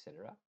import,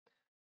 etc.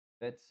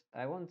 But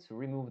I want to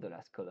remove the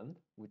last column,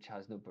 which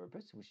has no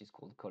purpose, which is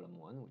called column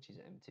 1, which is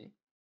empty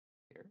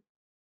here.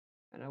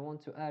 And I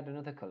want to add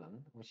another column,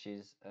 which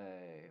is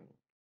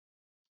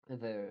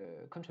the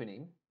country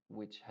name,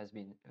 which has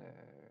been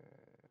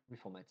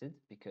reformatted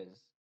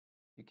because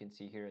you can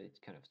see here it's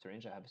kind of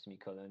strange. I have a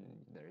semicolon,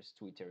 there's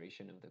 2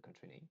 iterations of the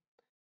country name.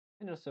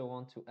 And also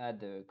want to add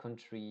the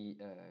country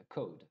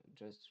code,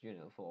 just,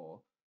 for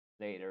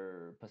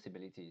later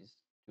possibilities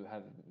to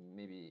have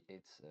maybe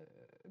it's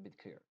a bit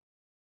clear.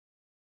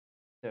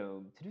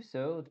 So to do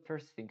so, the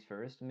first things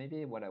first,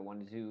 maybe what I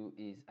want to do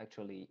is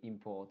actually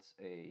import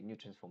a new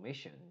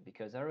transformation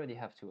because I already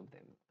have 2 of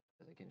them,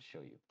 as I can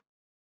show you.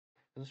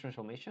 Those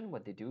transformation,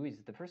 what they do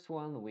is the first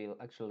one will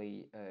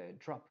actually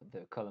drop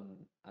the column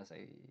as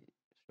I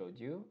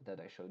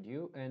showed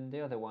you, and the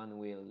other one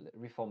will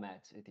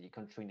reformat the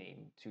country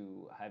name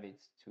to have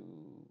it to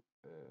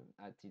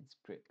at its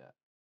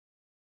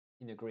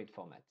in a grid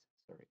format.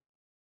 Sorry.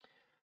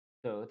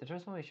 So the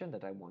transformation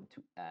that I want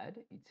to add,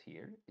 it's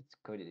here. It's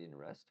coded in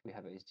Rust. We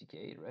have a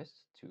SDK in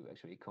Rust to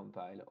actually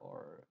compile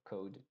our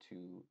code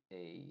to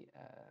a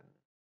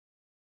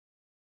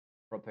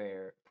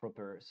proper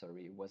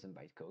Wasm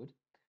bytecode.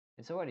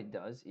 And so what it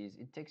does is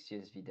it takes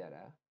CSV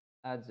data,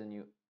 adds a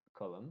new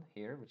column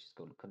here, which is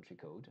called country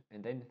code.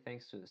 And then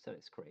thanks to the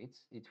status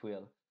crates, it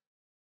will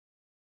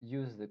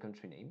use the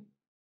country name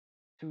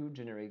to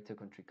generate a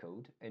country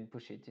code and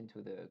push it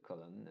into the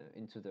column,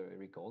 into the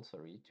record,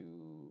 sorry,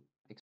 to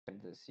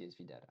expand the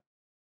CSV data.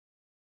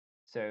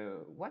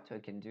 So what I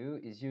can do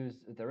is use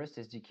the REST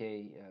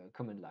SDK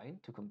command line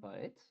to compile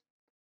it.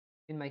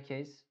 In my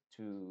case,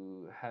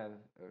 to have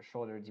a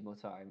shorter demo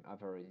time,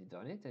 I've already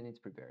done it and it's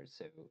prepared.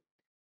 So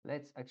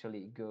let's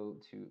actually go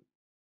to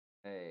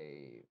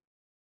a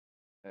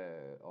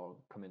our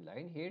command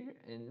line here,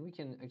 and we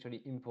can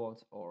actually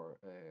import our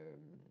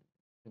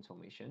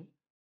transformation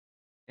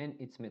and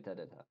its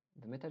metadata.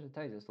 The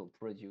metadata is also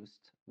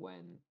produced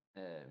when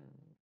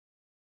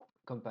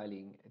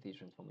compiling the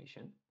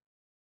transformation.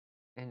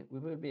 And we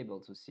will be able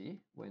to see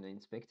when I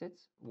inspect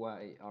it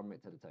why are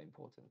metadata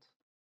important.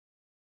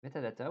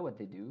 Metadata, what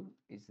they do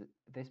is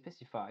they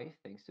specify,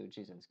 thanks to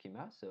JSON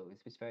schema, so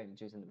it's specified in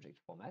JSON object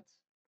format,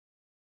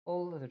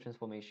 all the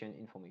transformation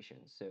information.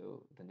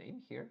 So the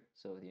name here,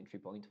 so the entry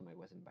point of my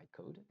Wasm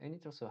bytecode, and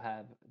it also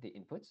have the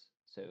inputs,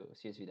 so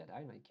CSV data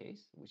in my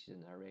case, which is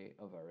an array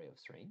of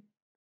string,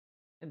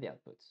 and the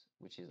outputs,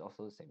 which is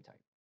also the same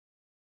type.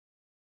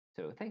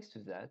 So thanks to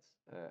that,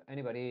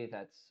 anybody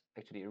that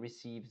actually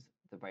receives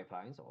the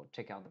pipelines or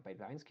check out the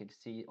pipelines can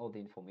see all the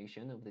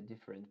information of the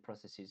different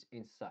processes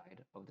inside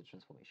of the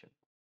transformation.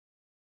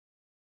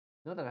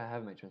 Now that I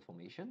have my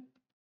transformation,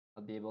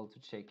 I'll be able to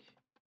check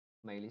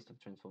my list of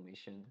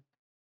transformation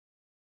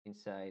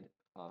inside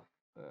of,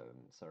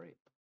 sorry,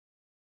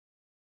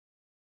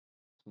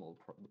 small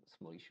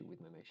issue with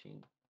my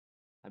machine.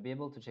 I'll be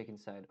able to check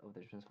inside of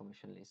the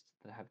transformation list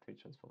that I have 3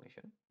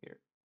 transformation here.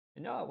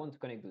 And now I want to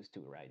connect those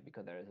 2, right?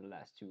 Because there are the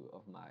last 2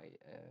 of my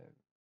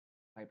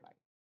pipeline.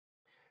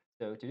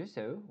 So to do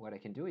so, what I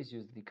can do is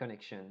use the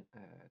connection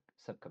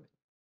subcommand.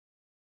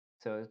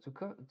 So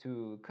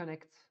to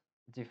connect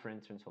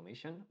different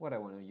transformation, what I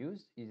want to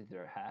use is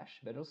their hash,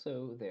 but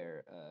also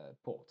their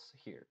ports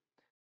here.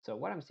 So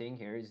what I'm saying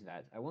here is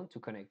that I want to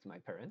connect my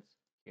parents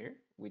here,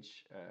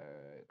 which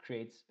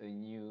creates a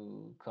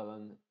new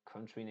column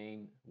country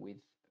name with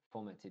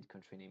formatted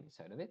country name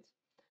inside of it.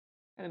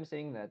 And I'm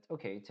saying that,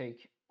 okay,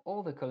 take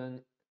all the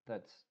column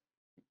that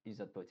is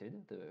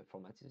outputted. The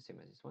format is the same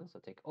as this one. So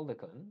take all the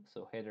column,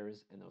 so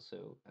headers and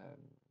also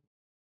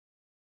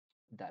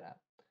data,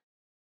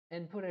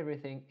 and put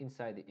everything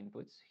inside the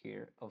inputs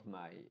here of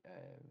my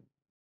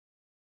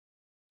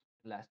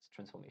last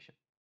transformation.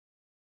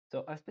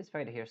 So I've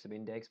specified here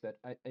subindex, but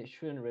I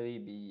shouldn't really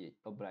be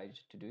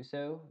obliged to do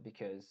so,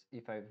 because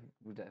if I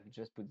would have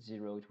just put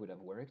 0, it would have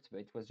worked,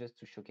 but it was just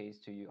to showcase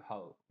to you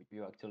how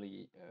you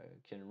actually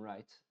can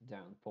write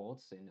down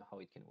ports and how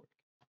it can work.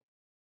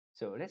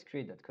 So let's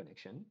create that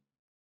connection.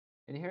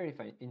 And here, if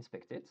I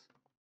inspect it,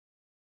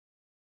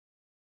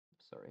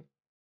 sorry,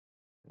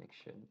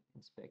 connection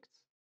inspect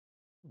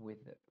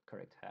with the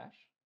correct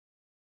hash,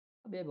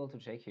 I'll be able to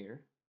check here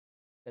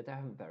that I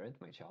have a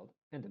parent, my child,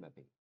 and the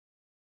mapping.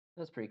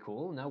 That's pretty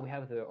cool. Now we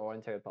have our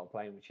entire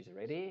pipeline, which is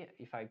ready.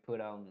 If I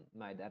put on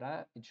my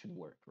data, it should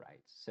work,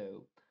 right?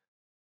 So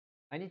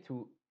I need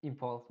to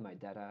import my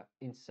data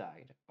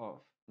inside of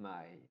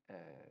my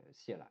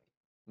CLI,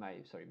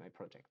 my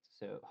project.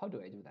 So how do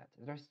I do that?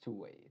 There's 2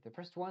 ways. The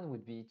first one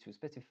would be to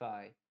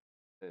specify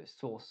a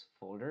source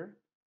folder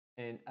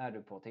and add a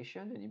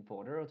portation, an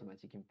importer,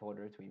 automatic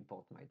importer to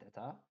import my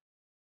data.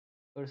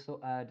 Also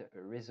add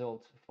a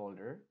result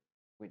folder,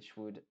 which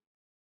would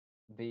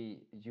be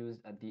used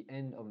at the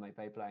end of my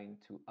pipeline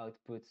to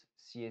output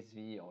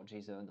CSV or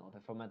JSON or the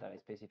format that I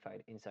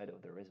specified inside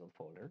of the result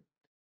folder.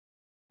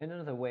 And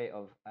another way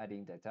of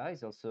adding data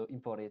is also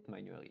import it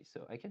manually.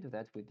 So I can do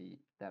that with the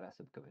data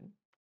subcommand.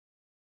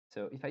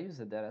 So if I use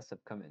the data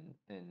subcommand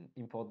and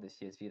import the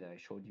CSV that I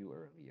showed you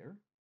earlier,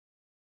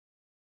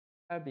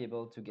 I'll be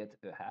able to get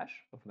a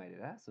hash of my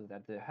data, so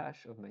that's the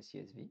hash of my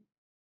CSV.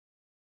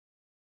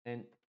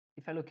 And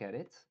if I look at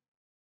it,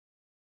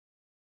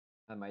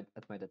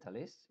 at my data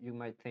list, you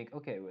might think,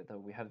 okay, whether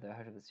we have the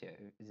hash of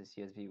the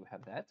CSV, we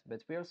have that,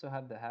 but we also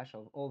have the hash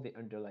of all the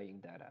underlying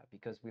data,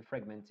 because we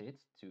fragment it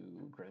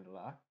to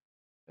granular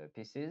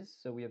pieces,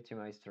 so we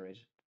optimize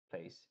storage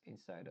place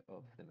inside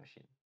of the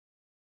machine.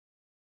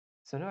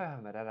 So now I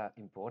have my data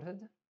imported.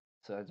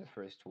 So that's the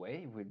first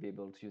way. We'll be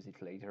able to use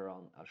it later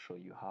on. I'll show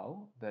you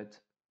how. But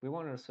we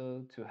want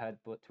also to add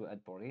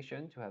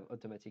portation, to have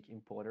automatic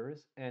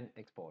importers and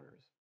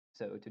exporters.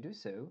 So to do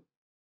so,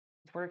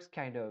 it works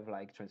kind of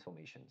like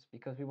transformations,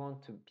 because we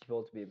want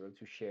people to be able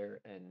to share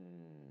and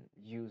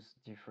use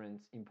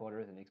different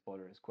importers and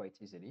exporters quite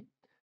easily.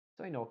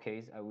 So in our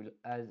case, I will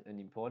add an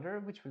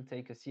importer, which will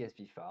take a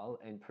CSV file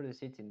and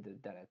produce it in the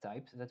data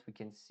type so that we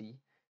can see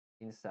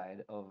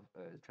inside of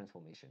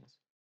transformations.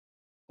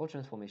 All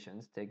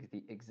transformations take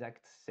the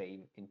exact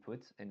same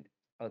input and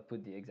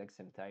output the exact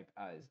same type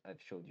as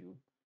I've showed you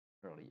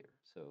earlier.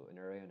 So an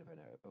array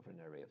of an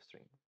array of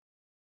string.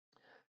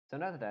 So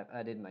now that I've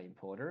added my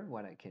importer,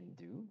 what I can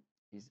do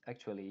is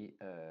actually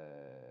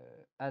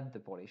add the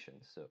portation.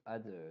 So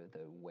add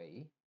the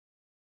way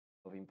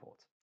of import.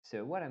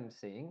 So what I'm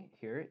saying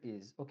here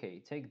is,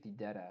 okay, take the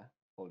data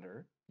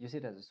folder, use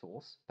it as a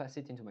source, pass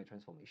it into my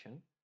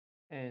transformation,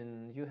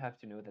 and you have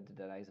to know that the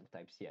data is of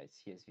type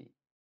CSV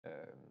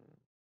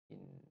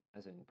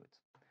as an input.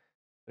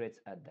 So let's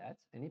add that,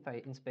 and if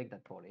I inspect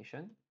that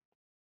correlation,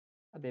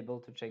 I'll be able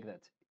to check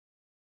that,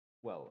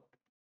 well,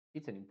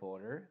 it's an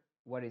importer,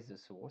 what is the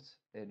source,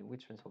 and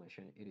which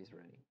transformation it is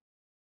running.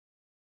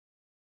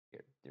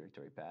 Here,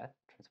 directory path,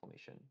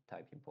 transformation,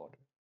 type importer.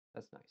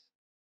 That's nice.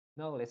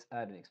 Now let's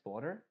add an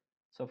exporter.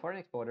 So for an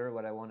exporter,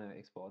 what I want to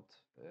export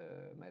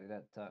my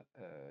data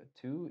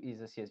to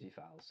is a CSV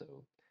file.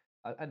 So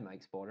I'll add my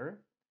exporter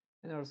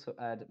and also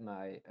add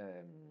my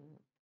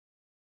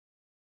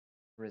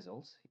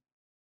results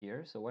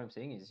here. So what I'm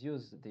saying is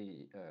use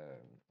the,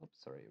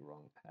 oops, sorry,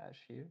 wrong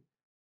hash here.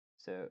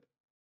 So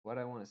what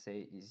I want to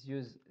say is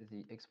use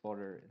the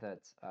exporter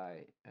that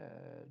I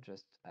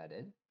just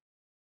added.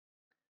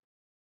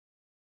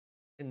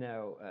 And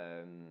now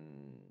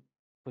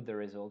put the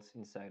results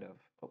inside of,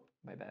 oh,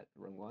 my bad,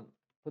 wrong one.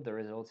 Put the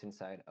results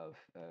inside of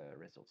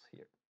results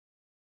here,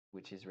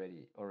 which is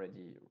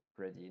already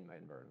ready in my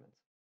environment.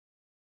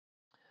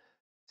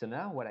 So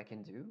now what I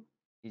can do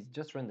is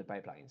just run the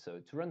pipeline.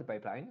 So to run the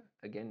pipeline,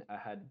 again, I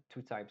had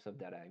two types of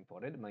data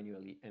imported,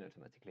 manually and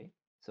automatically.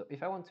 So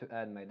if I want to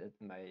add my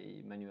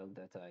manual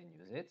data and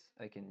use it,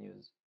 I can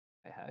use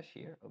a hash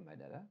here of my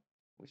data,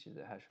 which is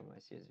the hash of my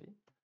CSV.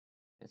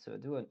 And so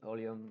do an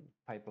Oleum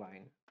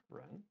pipeline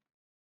run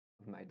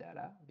of my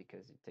data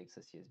because it takes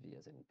a CSV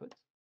as an input.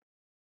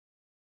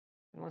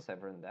 And once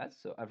I've run that,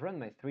 so I've run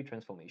my three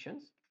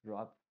transformations,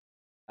 drop,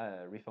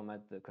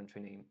 reformat the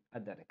country name,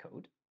 add data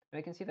code, and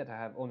I can see that I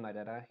have all my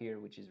data here,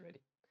 which is ready.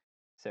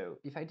 So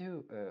if I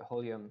do a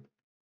Oleum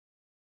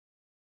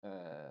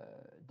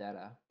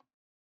data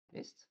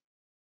list,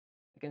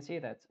 I can see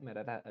that my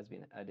data has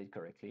been added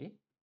correctly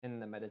and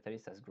my data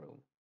list has grown.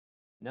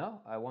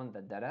 Now I want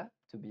that data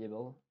to be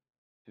able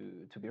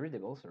to be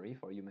readable, sorry,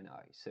 for human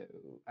eye. So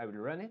I will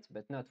run it,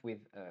 but not with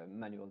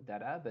manual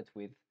data, but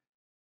with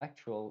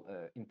actual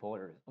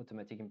importers,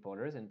 automatic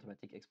importers and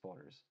automatic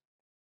exporters.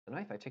 So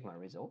now if I check my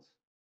results,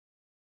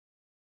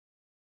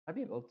 I'll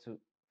be able to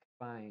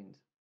find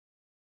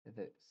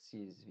the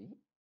CSV.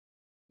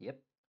 Yep.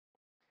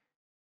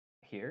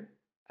 Here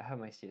I have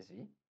my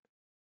CSV.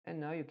 And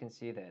now you can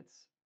see that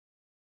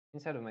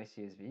inside of my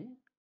CSV,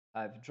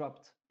 I've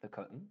dropped the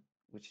cotton,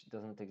 which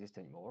doesn't exist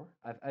anymore.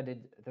 I've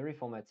added the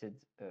reformatted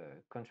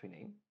country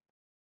name,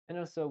 and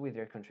also with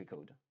their country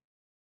code.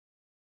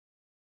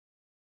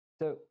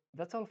 So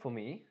that's all for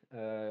me.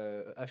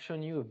 I've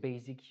shown you a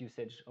basic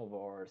usage of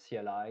our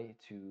CLI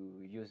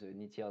to use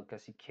an ETL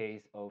classic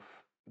case of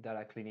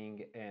data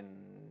cleaning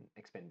and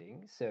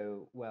expanding.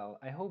 So, well,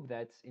 I hope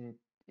that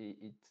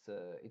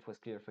it was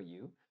clear for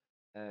you.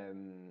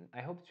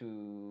 I hope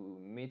to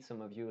meet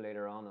some of you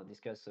later on or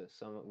discuss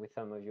with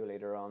some of you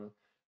later on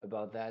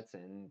about that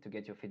and to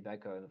get your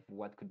feedback of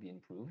what could be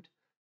improved.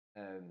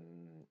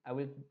 I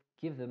will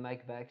give the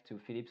mic back to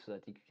Philippe so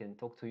that he can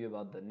talk to you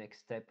about the next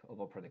step of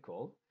our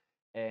protocol.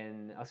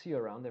 And I'll see you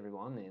around,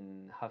 everyone,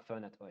 and have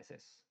fun at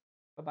OSS.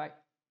 Bye-bye.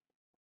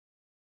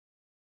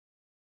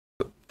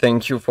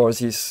 Thank you for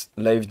this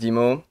live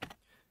demo.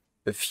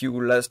 A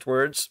few last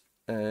words.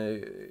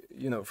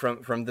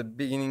 From the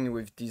beginning,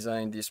 we've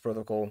designed this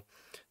protocol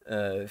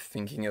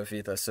thinking of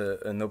it as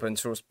an open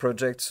source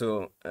project.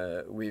 So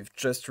we've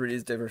just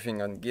released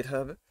everything on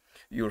GitHub.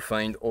 You'll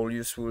find all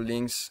useful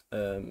links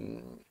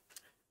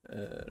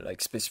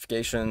like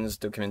specifications,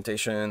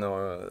 documentation,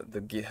 or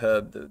the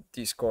GitHub, the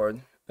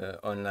Discord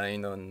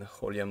online on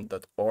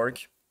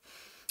holium.org.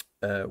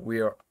 We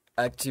are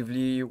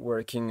actively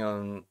working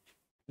on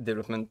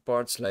development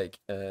parts like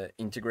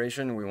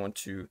integration. We want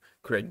to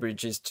create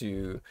bridges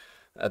to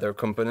other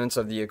components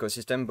of the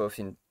ecosystem, both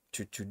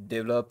to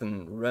develop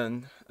and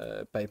run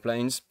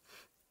pipelines.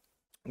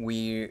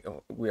 We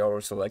are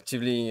also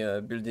actively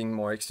building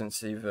more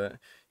extensive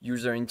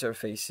user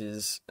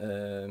interfaces,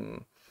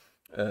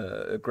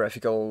 a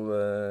graphical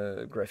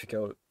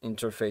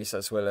interface,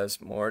 as well as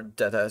more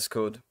data as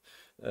code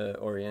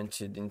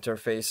oriented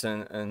interface.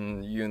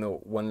 And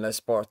one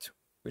last part,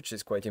 which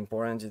is quite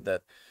important, is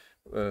that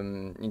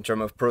in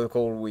terms of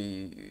protocol,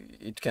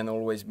 it can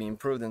always be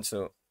improved, and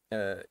so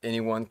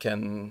anyone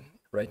can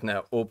right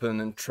now open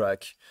and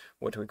track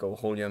what we call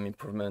Holium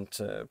improvement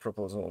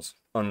proposals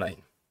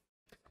online.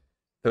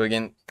 So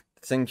again,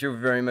 thank you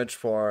very much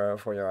for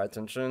your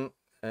attention,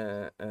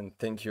 and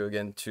thank you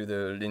again to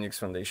the Linux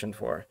Foundation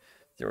for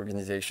the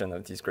organization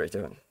of this great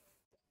event.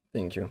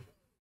 Thank you.